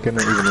 He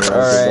couldn't even realize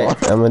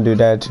Alright, I'm gonna do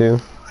that too.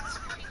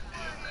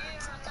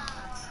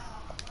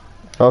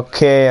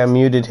 Okay, I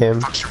muted him.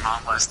 Fucked your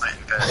mom last night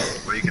in bed.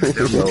 What are you gonna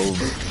do? Yo,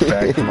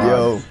 back to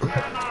Yo,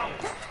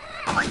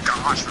 Oh my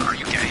gosh, are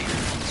you gay?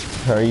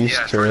 are you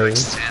Yeah, it's really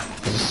straight? like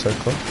Sam. Is it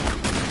circle?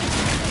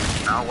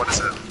 No, what is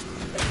it?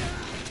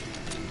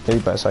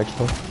 Maybe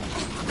bisexual.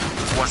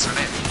 What's her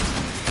name?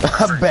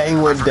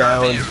 Bang went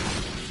down. I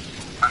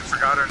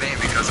forgot her name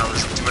because I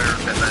was doing her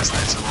bed last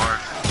night so hard.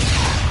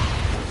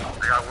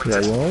 I got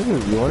Yeah, winter.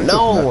 you wanted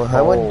No, to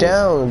I went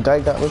down. Guy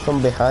got me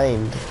from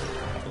behind.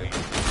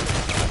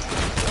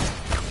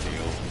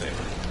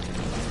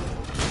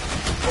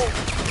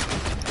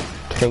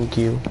 Thank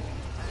you.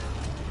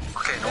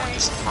 Okay, no one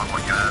needs to fuck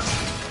what you have.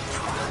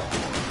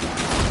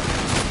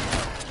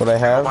 What I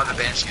How have? about the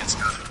Banshee gets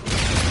good?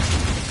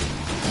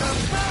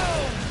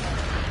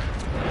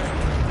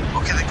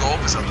 Okay, then go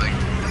open something.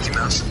 Mickey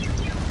Mouse.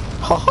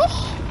 Haha.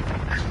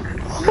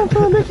 Welcome to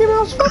the Mickey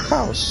Mouse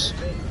Fuckhouse.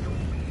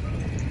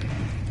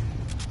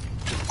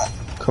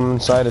 Come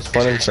inside, it's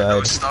fun Is your inside.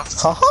 nose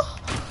stuffed? Haha.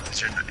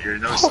 Is your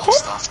nose so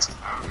stuffed?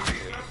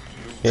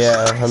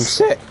 Yeah, I'm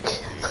sick.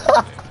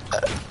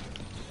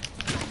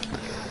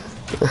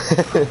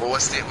 Well,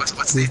 what state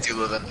do you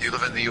live in? Do you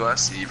live in the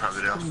U.S.? You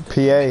probably do.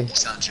 PA, You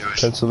sound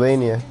Jewish.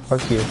 Pennsylvania.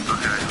 Fuck you.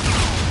 Okay.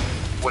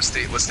 What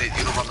state? Do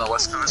you live on the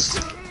West Coast?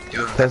 You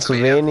live in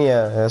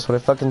Pennsylvania. That's what I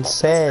fucking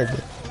said.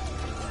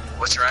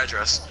 What's your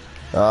address?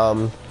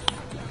 What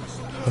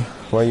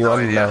do you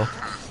want to idea. know?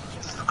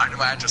 I knew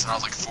my address when I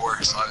was like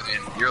 4, so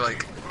you're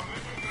like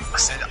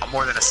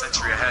more than a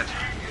century ahead.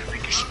 I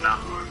think you should know.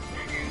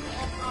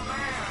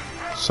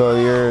 So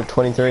you're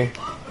 23.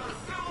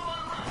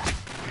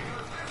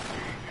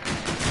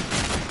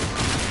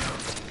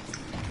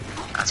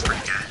 That's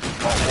pretty good.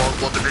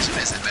 What division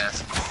is it,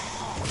 math?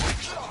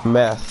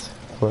 Math.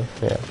 Well,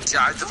 yeah.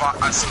 Yeah,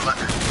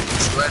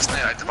 last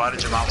night I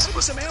divided your mom's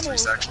list into 3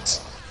 sections.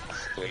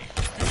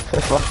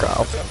 Fuck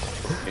off.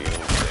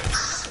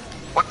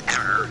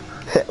 Whatever.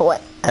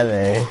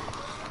 Whatever.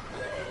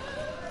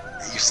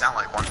 You sound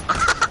like one.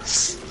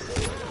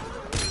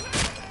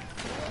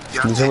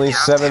 There's only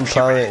 7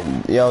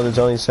 planets. Yo, there's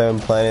only 7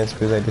 planets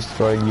because I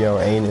destroyed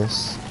your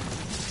anus.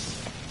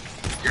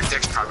 Your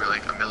dick's probably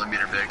like a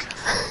millimeter big.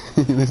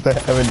 At least I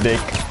have a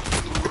dick.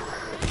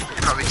 You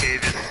probably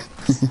caved in.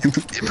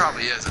 It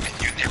probably is. I mean,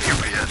 you near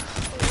puberty yet.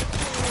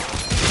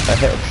 I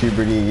hit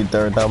puberty, you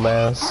third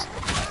dumbass.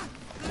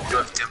 You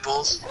have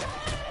dimples? Okay,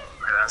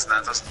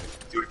 that doesn't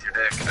do it with your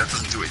dick. That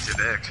doesn't do it with your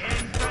dick.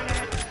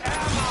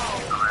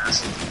 Dumbass.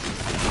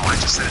 Oh, I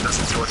just said it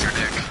doesn't do it with your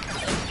dick.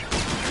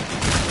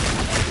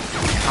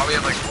 You probably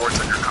have like warts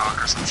on your cock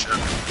or some shit.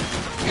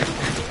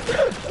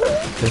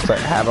 It's like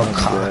have a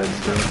cock.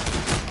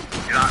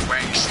 You're not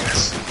wearing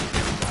shoes.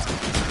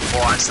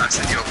 Well, I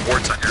said you have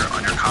warts on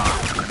your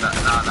cock. Not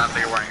that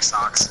you're wearing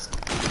socks.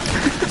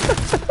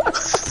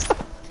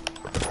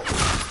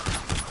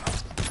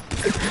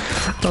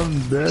 I'm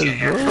dead,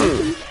 bro.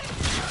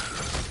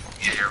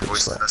 Yeah, your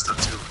voice is messed up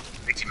too.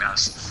 Mickey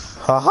Mouse.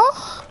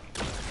 Haha.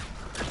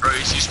 Bro, you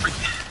just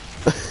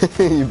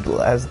freaking. You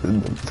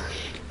blasted them.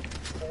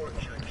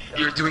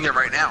 You're doing it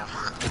right now.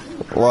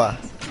 What?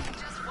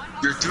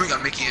 You're doing a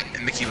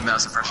Mickey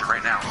Mouse impression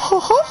right now.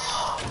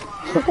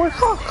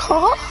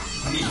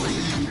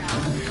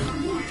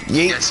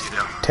 Yes, you do.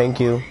 Thank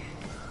you.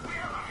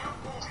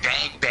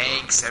 Bang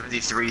bang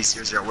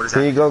 7300. What is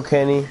Here you that? go,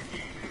 Kenny.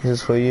 This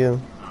is for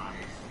you.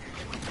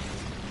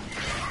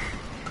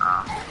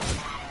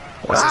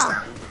 What's this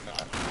then?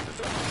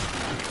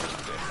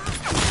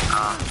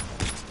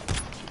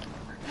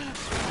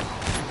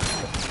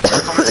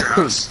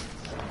 house.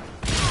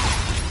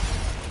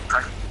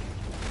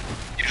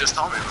 You just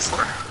told me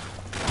before.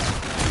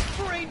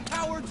 Brain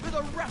power to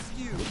the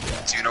rescue!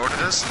 Do you know what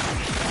it is?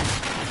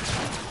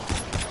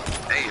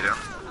 Hey, you do.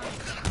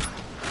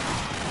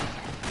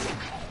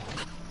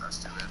 That's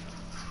too bad.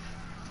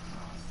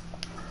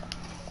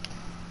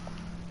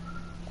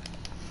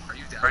 Are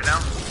you down right now?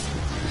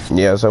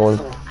 Yes, I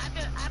want.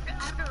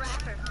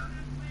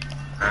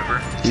 Remember?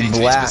 Can you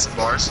Black. spit some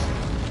bars?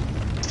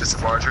 Spit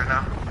some bars right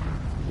now?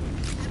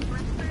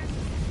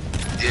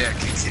 Yeah,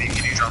 can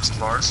you drop some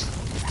bars?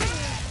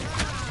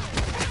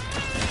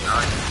 No,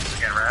 you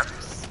can't rap?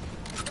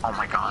 Oh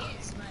my god.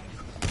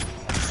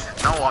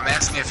 No, I'm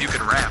asking if you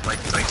can rap. Like,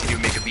 can you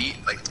make a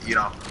beat? Like, you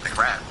know, like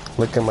rap.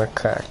 Look at my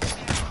cock.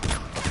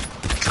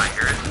 Can I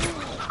hear it?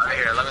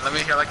 Let me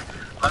hear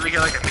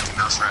like a Mickey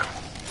Mouse rap.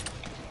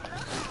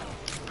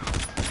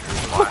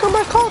 Look at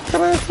my cock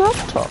and my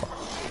laptop.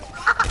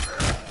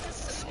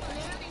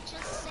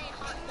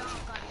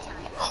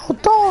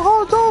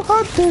 Hot dog,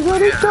 hot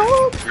diggity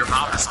dog. Your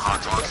mom has a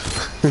hot dog.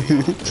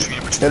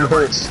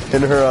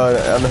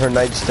 on her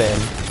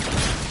nightstand.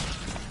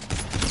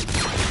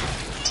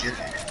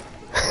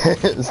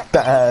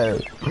 Style.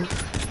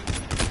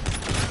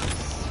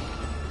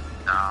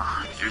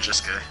 Nah, you're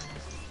just gay.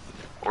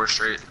 Or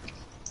straight.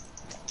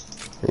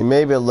 He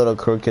may be a little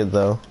crooked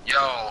though.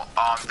 Yo,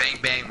 bang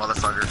bang,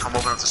 motherfucker. Come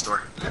open up the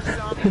store.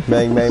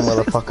 Bang bang,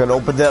 motherfucker.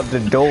 Open up the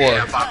door.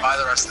 Yeah, buy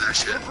the rest of that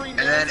shit. And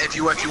then if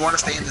you want to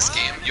stay in this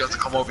game, you have to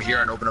come over here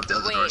and open up the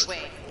other doors.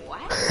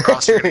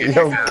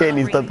 Yo,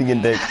 Kenny, stop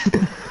being dick.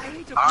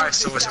 Alright,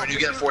 so when you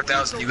get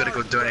 4,000, you gotta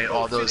go donate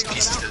all those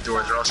pieces to the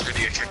doors, or else you're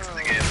gonna get kicked from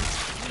the game.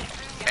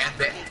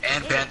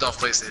 And banned off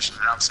PlayStation,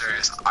 and I'm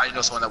serious. I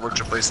know someone that works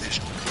at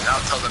PlayStation. And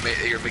I'll tell them that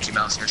you're Mickey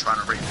Mouse and you're trying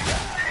to rape me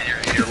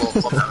in your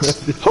little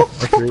clubhouse.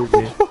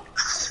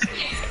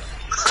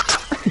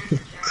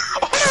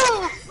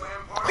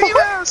 Mickey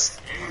Mouse!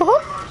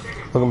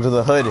 Welcome to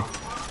the hood.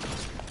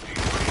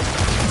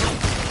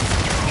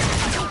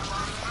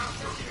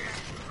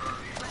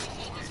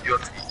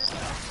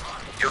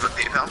 You have a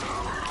PayPal?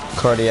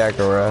 Cardiac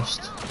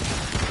arrest.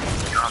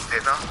 You don't have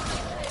PayPal?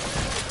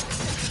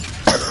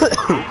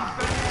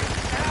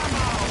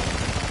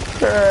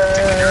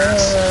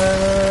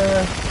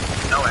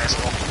 No,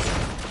 asshole.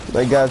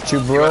 I got you,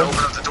 You bro. gotta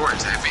open up the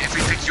doors. If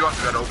we pick you up,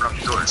 you gotta open up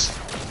the doors.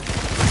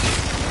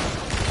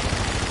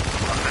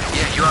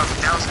 Yeah, you have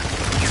 1,000.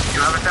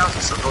 You have 1,000,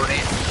 so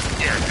donate.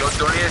 Yeah, go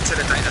donate it to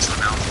the dinosaur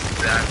now.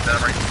 That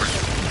I'm right for you.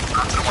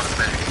 Not to the one in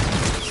the back.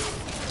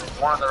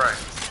 One on the right.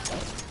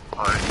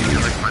 Oh, you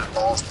can lick my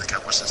balls in the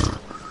camera system.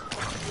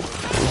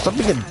 Stop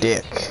being a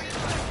dick.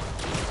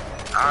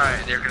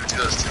 Alright, you're gonna do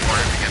those two more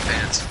to get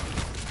banned.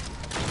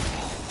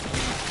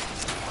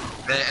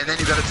 And then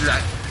you gotta do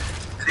that.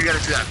 Then you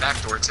gotta do that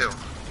back door too.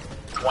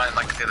 The one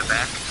like near the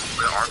back,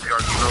 where the RPR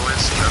Evo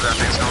is. Where that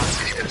thing's going.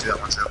 So you gotta do that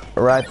one too.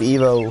 Rap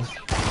Evo.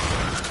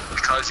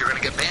 Because you're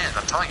gonna get banned.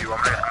 I'm telling you,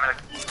 I'm gonna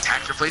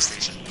attack your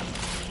PlayStation.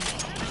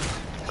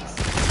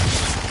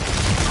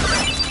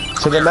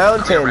 To the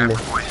mountain.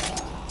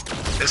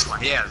 This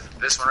one, yeah,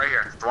 this one right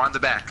here. The one in the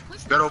back. You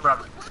gotta open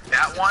up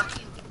that one.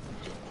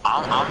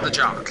 I'm the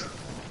jock.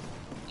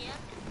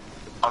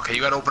 Okay,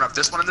 you gotta open up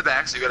this one in the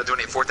back, so you gotta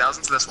donate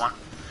 4,000 to this one.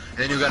 And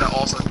then you gotta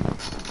also,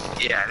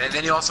 yeah, and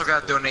then you also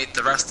gotta donate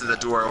the rest of the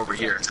door over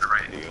here to the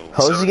right.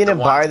 How's he gonna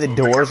buy the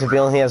doors if he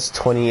only has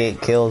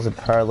 28 kills and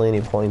hardly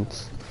any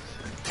points?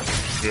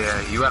 Yeah,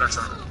 you gotta.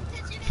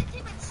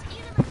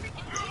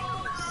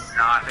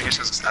 Nah, I think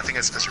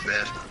it's because you're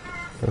bad.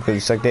 Okay, you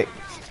suck dick.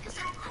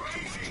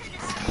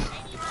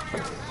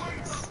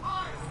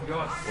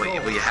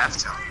 Well, you have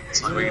to. It's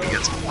the only way you're gonna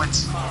get some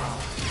points.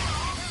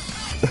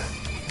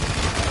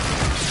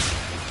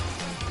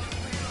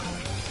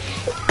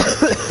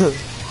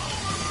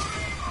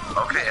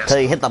 Okay.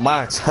 Hey, hit the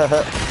box.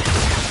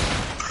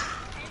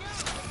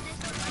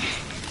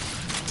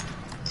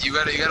 You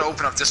gotta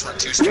open up this one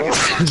too, so you can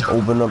launch up.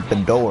 Open up the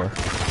door.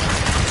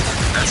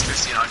 That's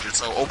 1,500.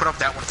 So open up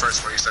that one first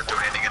before you start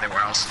doing anything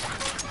anywhere else,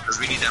 because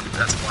we need them.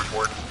 That's more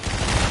important.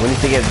 We need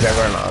to get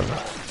Juggernaut.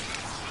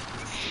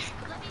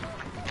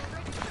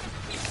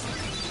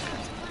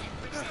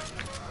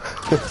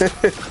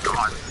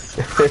 God.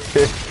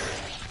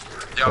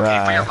 Yo, can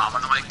you put your mom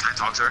on the mic? Can I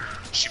talk to her?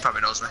 She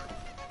probably knows me.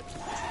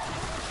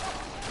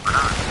 Why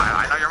not?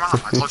 I know your mom. I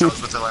told you I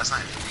was with her last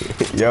night.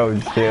 Yo,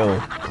 chill.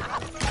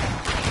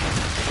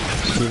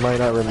 You might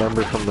not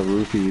remember from the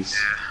roofies.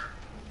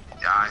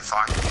 Yeah, I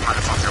might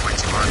have fucked her way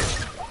too hard.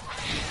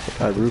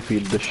 I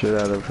roofied the shit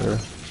out of her.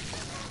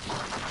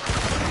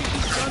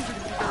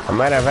 I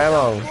might have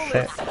ammo.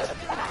 Shit.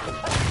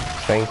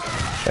 Shank,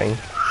 shank,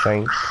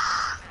 shank.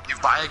 You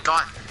buy a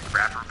gun,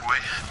 rapper boy.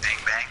 Bang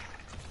bang.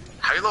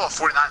 How you level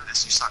 49 in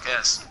this? You suck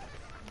ass.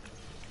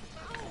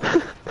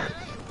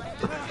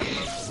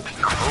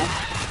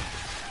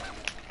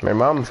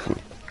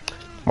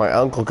 My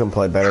uncle can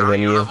play better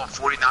than You're you. level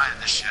 49 in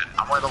this shit.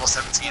 I'm only level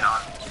 17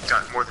 on.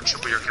 Got more than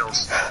triple your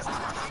kills. Nah,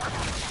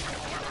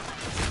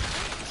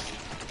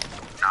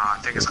 I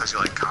think it's because you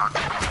like cock.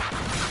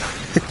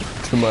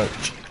 Too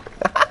much.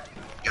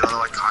 You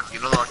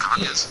know what cock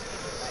is?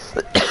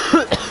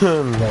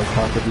 Like,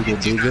 how could you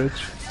get do bitch?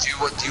 Do you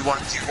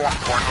want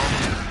Pornhub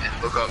and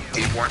look up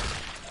gay porn?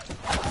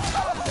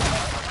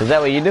 Is that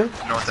what you do? You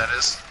know what that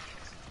is?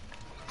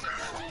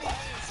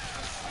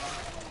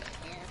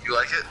 You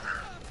like it?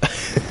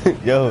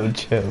 Yo,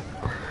 chill. Oh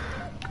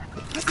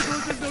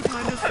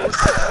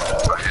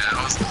yeah,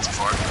 that was a little too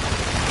far.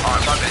 Oh,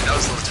 my bad, that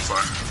was a little too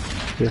far.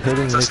 You're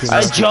hitting making I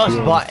just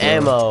bought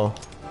ammo.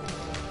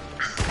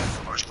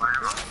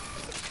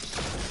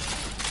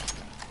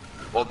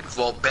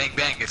 Well, bang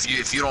bang.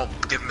 If you don't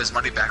give him his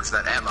money back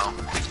for that ammo,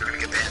 you're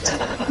gonna get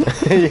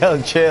banned. Yo,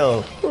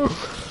 chill. You're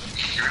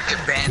gonna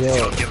get banned if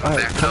you don't give him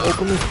alright, back. come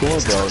open this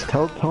door,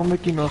 bro. Tell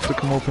Mickey Mouse to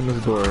come open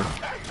this door.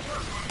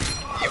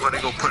 You wanna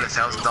go put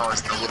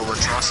 $1,000 in the little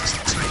withdrawal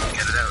system so you can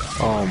get it out.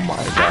 Oh my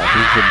god,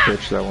 he's the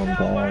bitch that went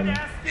down.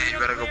 Yeah, you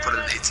gotta go put it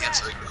in the ATM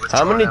so you can withdraw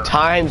How many it out.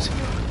 times?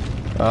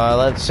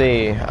 Let's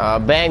see.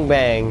 Bang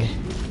bang.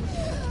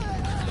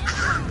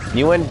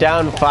 You went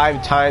down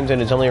 5 times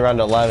and it's only around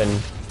 11.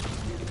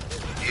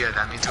 Yeah,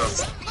 that means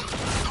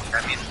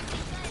that means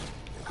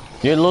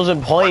You're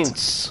losing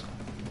points.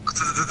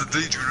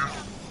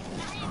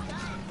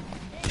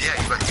 yeah,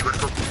 you gotta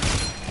go,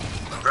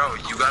 bro.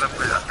 You gotta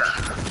put it up there.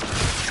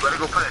 You gotta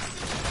go put it.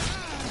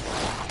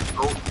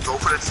 Go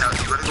put it down.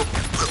 You gotta go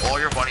put all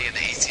your money in the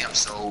ATM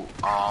so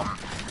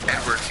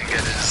Edward can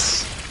get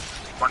his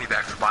money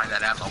back for buying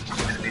that ammo.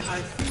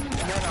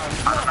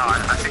 I don't know. I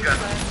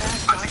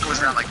think it was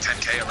around like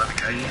 10K,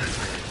 11K.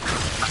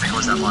 I think it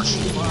was that much.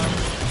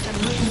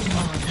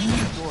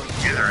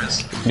 Yeah, there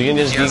is. You can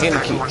just He has you a can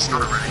pack of one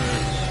stun already.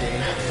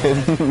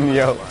 keep.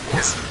 Yo.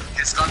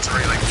 His gun's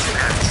already like 2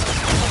 heads.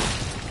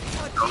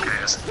 Okay,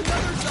 yes.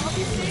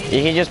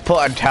 You can just put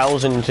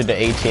 1,000 into the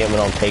ATM and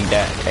I'll take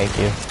that. Thank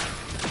you.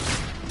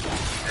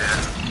 Yeah.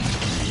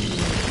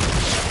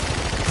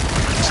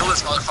 Kill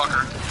this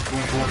motherfucker.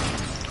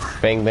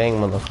 Bang bang,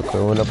 motherfucker.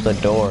 Open up the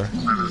door.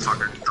 Whatever the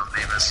fucker the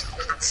name is.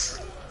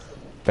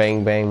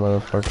 Bang bang,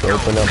 motherfucker. Yo,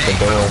 Open up the bang,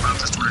 door. Open up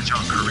this door to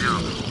jump. Hurry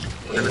up.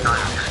 Get the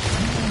diner here.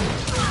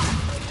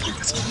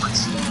 Get some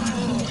points.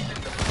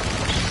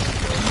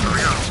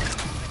 Hurry up.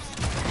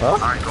 Huh?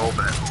 Alright, go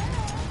open it.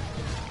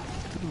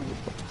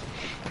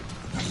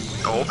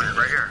 Go open it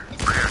right here.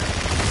 Right here.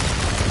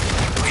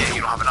 Oh yeah,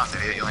 you don't have enough.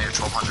 You only have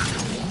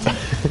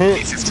 1,200. You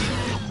need 15.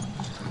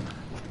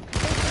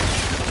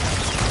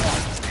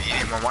 You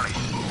need more money.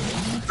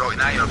 Go,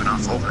 now you have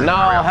enough. Open it. No,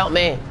 Hurry up. help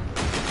me.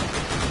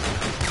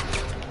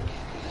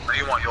 What do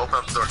you want? You open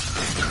up the door.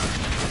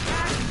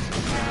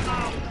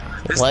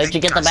 This Why did big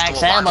you get the guy's max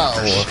still alive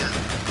ammo? with this shit.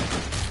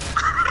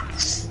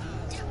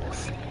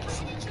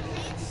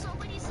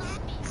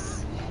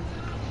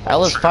 I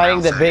was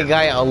fighting the big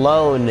guy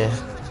alone. Go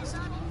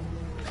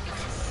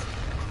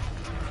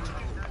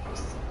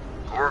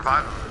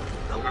revive him.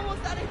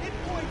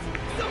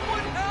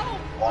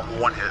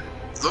 One hit.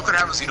 Look what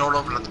happens when you don't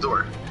open up the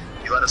door.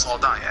 You let us all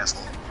die,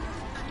 asshole.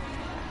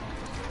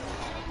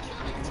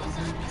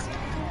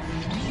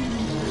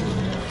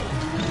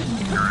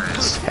 There it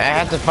is. I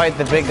had to fight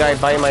the big guy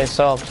by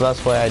myself, so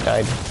that's why I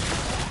died.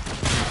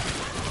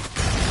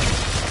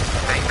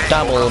 Bang, bang,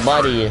 Double open up the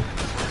buddy.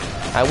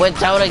 I went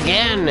down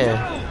again. door.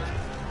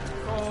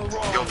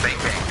 Yo, bang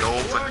bang, yo,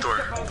 open the door.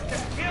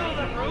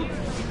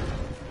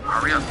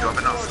 Hurry up, you have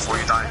enough before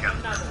you die again.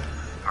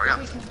 Hurry up.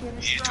 You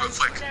need to do it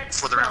quick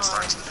before the round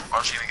starts. Or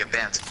else you're gonna get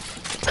banned.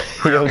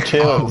 Yo,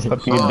 chill.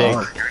 Fuck you, dick. You're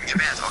gonna get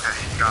banned. Okay,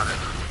 got it.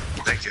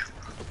 Thank you.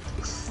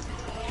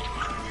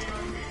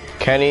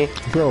 Kenny.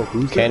 Bro,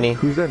 who's Kenny.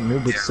 Who's that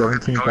noob with Yeah, go get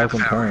the 17,000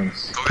 power.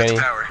 pounds? Go get Kenny.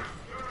 the power.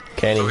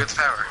 Kenny. Go get the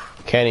power.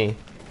 Kenny.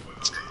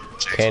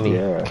 Jake. Kenny.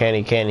 Yeah.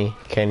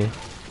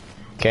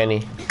 Kenny.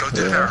 Go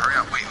do the power. Hurry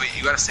up. Wait.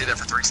 You gotta stay there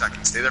for 3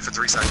 seconds. Stay there for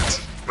 3 seconds.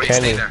 Wait,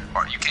 Kenny. stay there.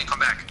 Or you can't come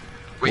back.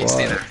 Wait,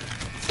 stay there.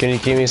 Can you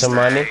give me some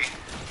money?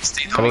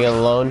 Stay Can I get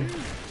a loan?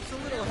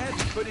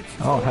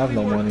 I don't have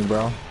no money,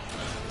 bro.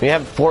 We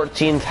have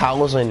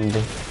 14,000.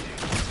 Wait,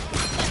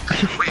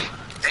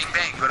 bang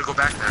bang. You gotta go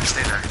back there.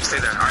 Stay there. Stay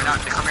there. Alright, now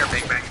come here,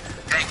 bang bang.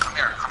 Bang, come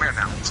here. Come here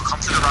now. So come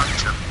to the rocket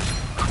ship.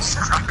 Come to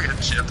the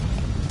rocket ship.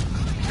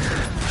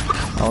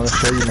 I want to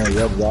show you my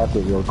red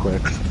rocket real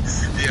quick.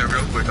 Yeah,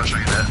 real quick. I'll show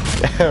you that.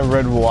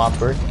 Red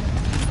Whopper.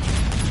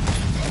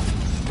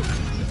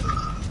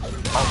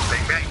 Oh,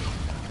 bang bang.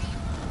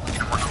 You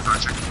don't want no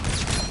project.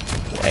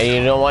 Hey,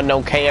 you don't want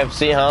no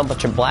KFC, huh?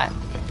 But you're black.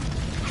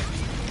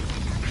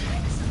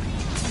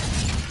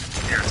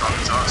 Here,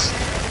 talking to us.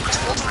 It's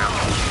Wolfman.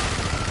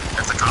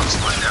 If the cops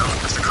find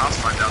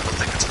out, they'll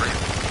think it's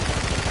rape.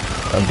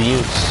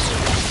 Abuse.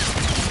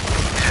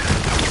 Yeah.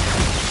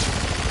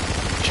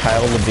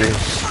 Child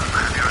abuse.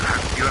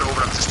 You gotta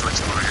open up this Twitch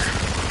over here.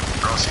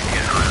 Or else you can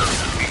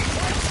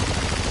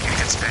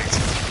get spanked.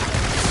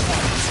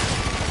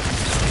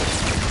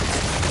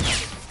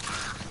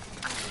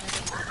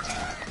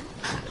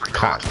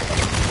 Cock.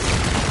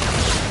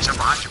 Jump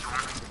behind you, boom.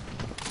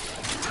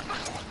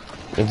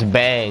 It's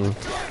bang.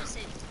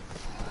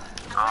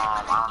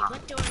 I don't know.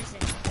 What door is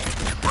it?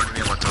 What do you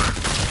mean, what door?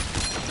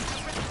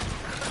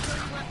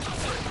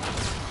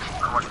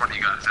 How much money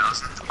you got?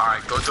 1,000?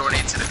 Alright, go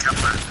donate to the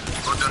Kepler.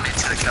 Go donate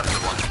to the Kepler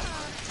one.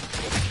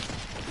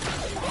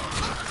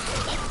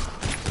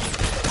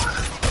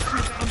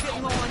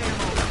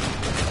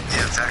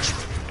 Yeah, it's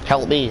actually.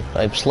 Help me,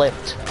 I've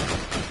slipped.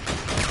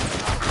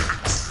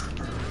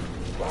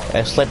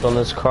 I slipped on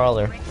this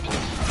crawler.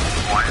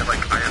 Why?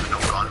 Like, I have no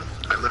gun.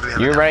 I literally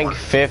have You're an rank M1.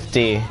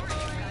 50.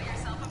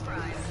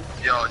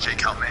 Yo,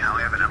 Jake, help me. I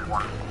only have an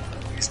M1.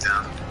 He's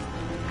down.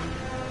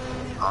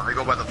 Let me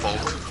go by the Volk. I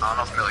don't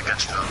know if I'm gonna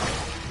get you though.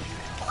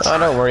 Oh,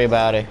 don't worry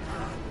about it.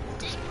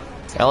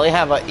 I only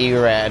have an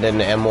E-Rad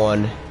and an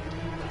M1.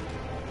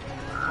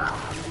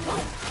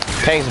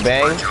 Thanks,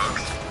 Bang.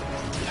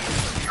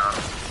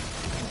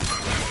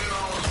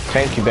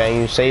 Thank you, Bang.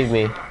 You saved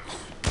me.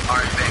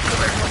 Alright, Bang, go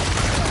there.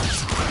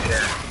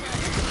 Yeah.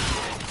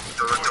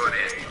 Go do it.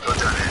 Go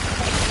do it.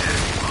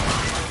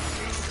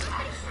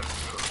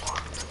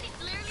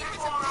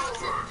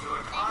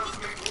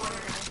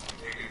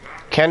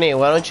 Kenny,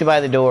 why don't you buy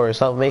the doors?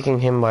 Stop making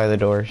him buy the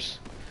doors.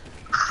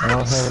 I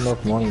don't have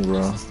enough money,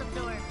 bro.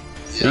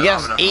 You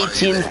got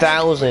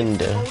 18,000.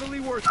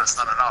 That's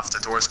not enough. The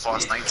doors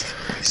cost 19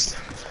 at least.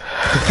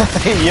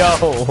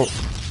 Yo.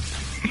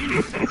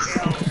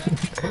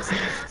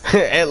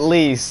 At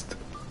least.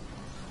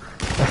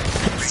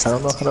 I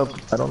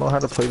don't know how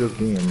to play this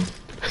game.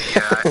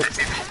 Yeah, I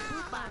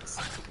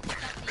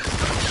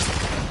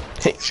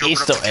think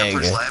Easter egg.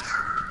 we gotta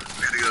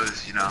go,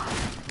 you know.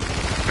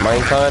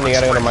 Minecon? You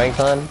gotta go to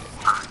Minecon?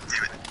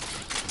 Damn it.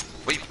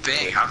 Wait,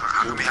 Bang, how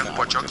come we haven't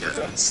bought junk yet?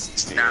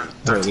 It's now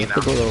Wait, 13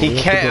 now. He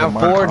can't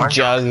afford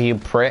Jug, you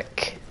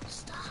prick.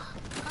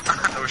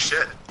 No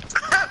shit.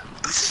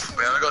 Wait,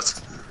 let me go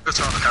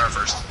turn on the power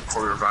first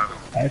before we revive him.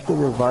 I have to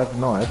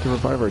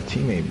revive our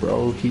teammate,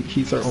 bro.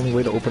 He's our only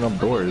way to open up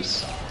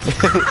doors.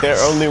 Their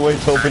only way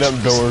to open up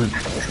doors.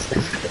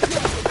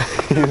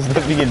 He's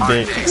not being a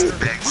dick. Thanks.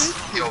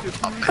 Yo,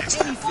 thanks.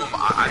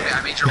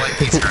 I made your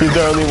life easier. He's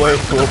our only way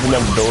to open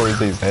up doors,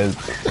 he says.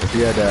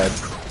 Yeah, Dad.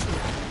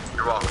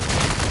 You're welcome.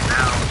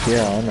 Now,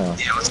 Yeah, I know.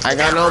 yeah, let's I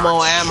got no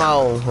more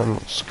ammo. I'm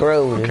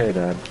screwed. Okay,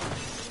 Dad.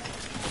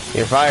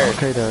 You're fired.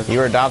 Okay, Dad.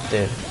 You're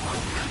adopted.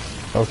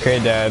 Okay,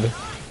 Dad.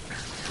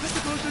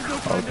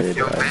 Okay,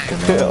 Yo, Dad. Bang. Good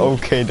night.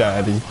 Okay,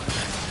 Daddy.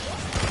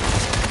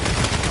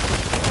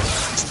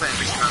 This thing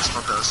makes me mess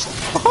with those.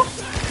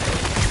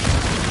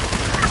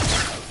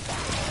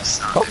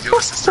 Did you have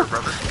a sister or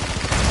brother?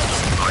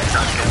 Oh, you're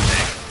not getting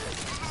big.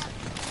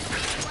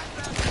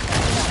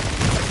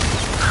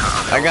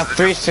 I got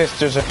 3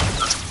 sisters. Boom,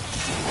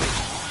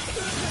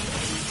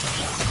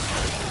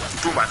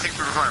 I think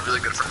we're becoming really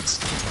good friends.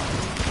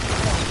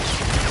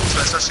 So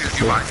especially if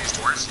you buy these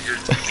doors, you're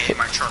gaining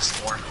my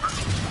trust more.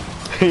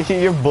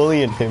 You're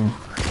bullying him.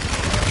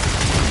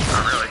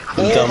 Not really.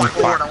 Dumb Oh my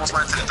fuck. lord, I almost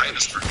ran into the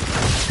dinosaur.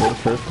 Well,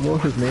 first of all,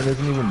 his name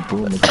isn't even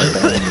Boom. It's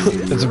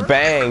Bang. It's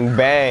Bang,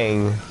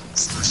 Bang.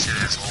 This shit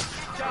asshole.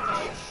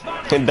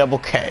 And double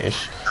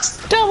cash.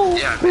 Double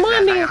Yeah, now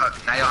money. you'll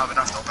have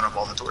enough to open up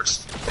all the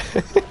doors.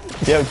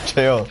 Yo,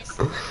 chill.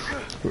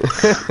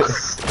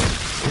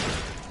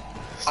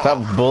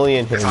 Stop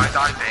bullying him. If I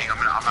die, Bang,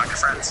 I'm not your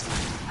friends.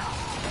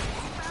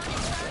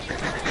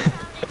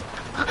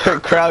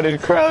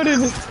 Crowded. Go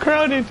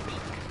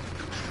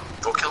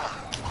kill him.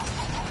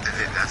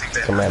 I think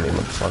they. Come at me,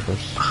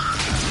 motherfuckers.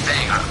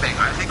 Bang, I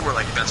think we're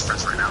like best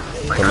friends right now.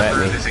 Like, Come I at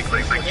me. really think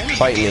like you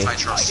Fight gain me. my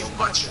trust so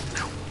much.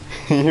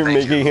 You're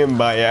Thank making him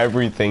buy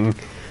everything.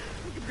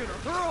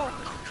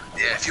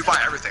 Yeah, if you buy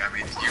everything, I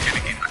mean, you're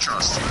gonna gain my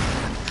trust.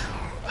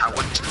 How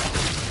wouldn't you?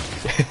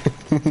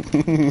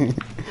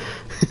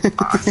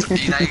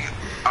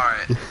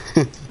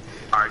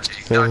 Alright,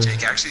 Jake. No,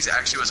 Jake actually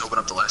let's open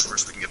up the last door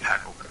so we can get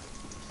pack open.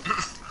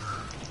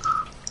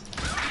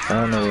 I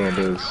don't know where it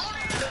is.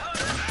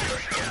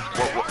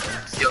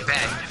 What? Yo,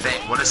 Bang,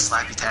 what does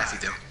Slappy Taffy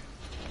do?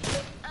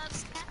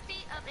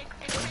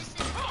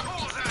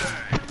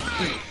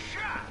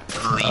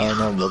 I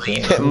don't know, but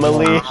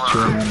Mali.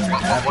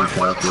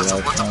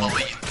 What's a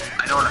Mali?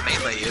 I know what a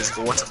melee is,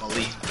 but what's a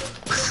Mali?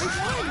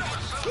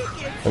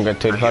 I got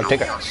 25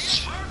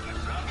 tickets.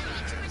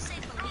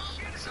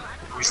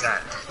 Who's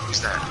that?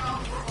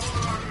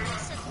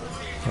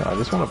 Yeah, I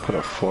just want to put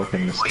a fork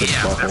in this Well, kid's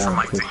yeah, they're butthole from and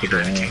like the twist it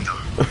United around. Kingdom.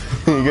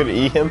 You gonna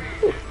eat him?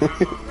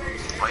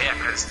 Well, yeah,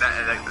 because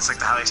it's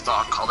like how they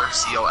spell color,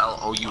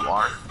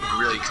 C-O-L-O-U-R.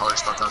 Really, color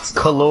spelled out.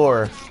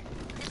 Color.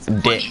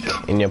 Dick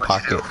in your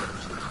pocket.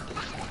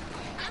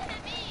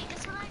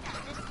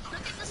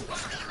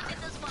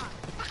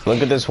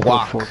 Look at this Put a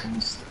walk. fork in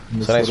this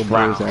nice little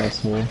rock. boy's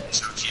asshole.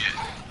 So cute.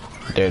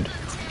 Dude.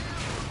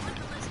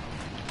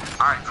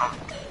 Alright, come.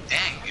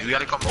 Dang, you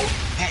gotta come open.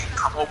 Hey,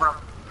 come open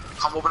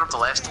up the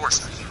last door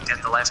so you can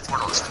get the last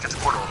portal, so you get the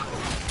portal open.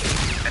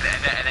 And then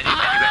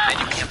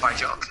you can't buy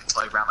junk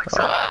until like round like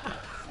 3.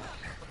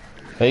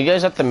 Are you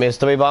guys at the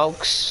mystery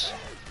box?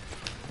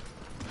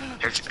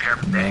 Here,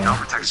 Bang, I'll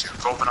protect you.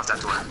 Go open up that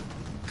door.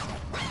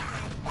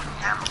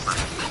 Damn,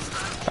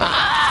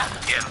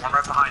 yeah, the one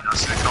right behind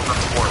us. You can open up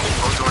the portal.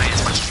 Go donate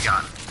as much as you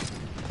got.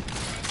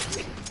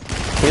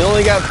 We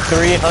only got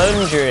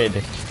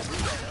 300.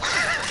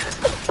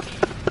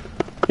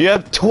 You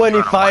have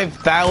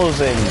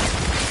 25,000.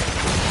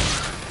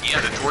 Yeah,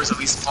 the doors at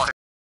least cost.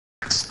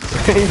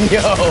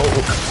 Yo.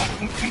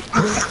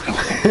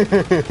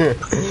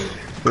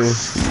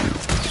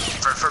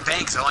 For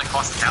banks, it only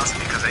costs 1,000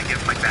 because they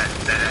give like that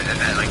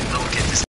like little kid discount.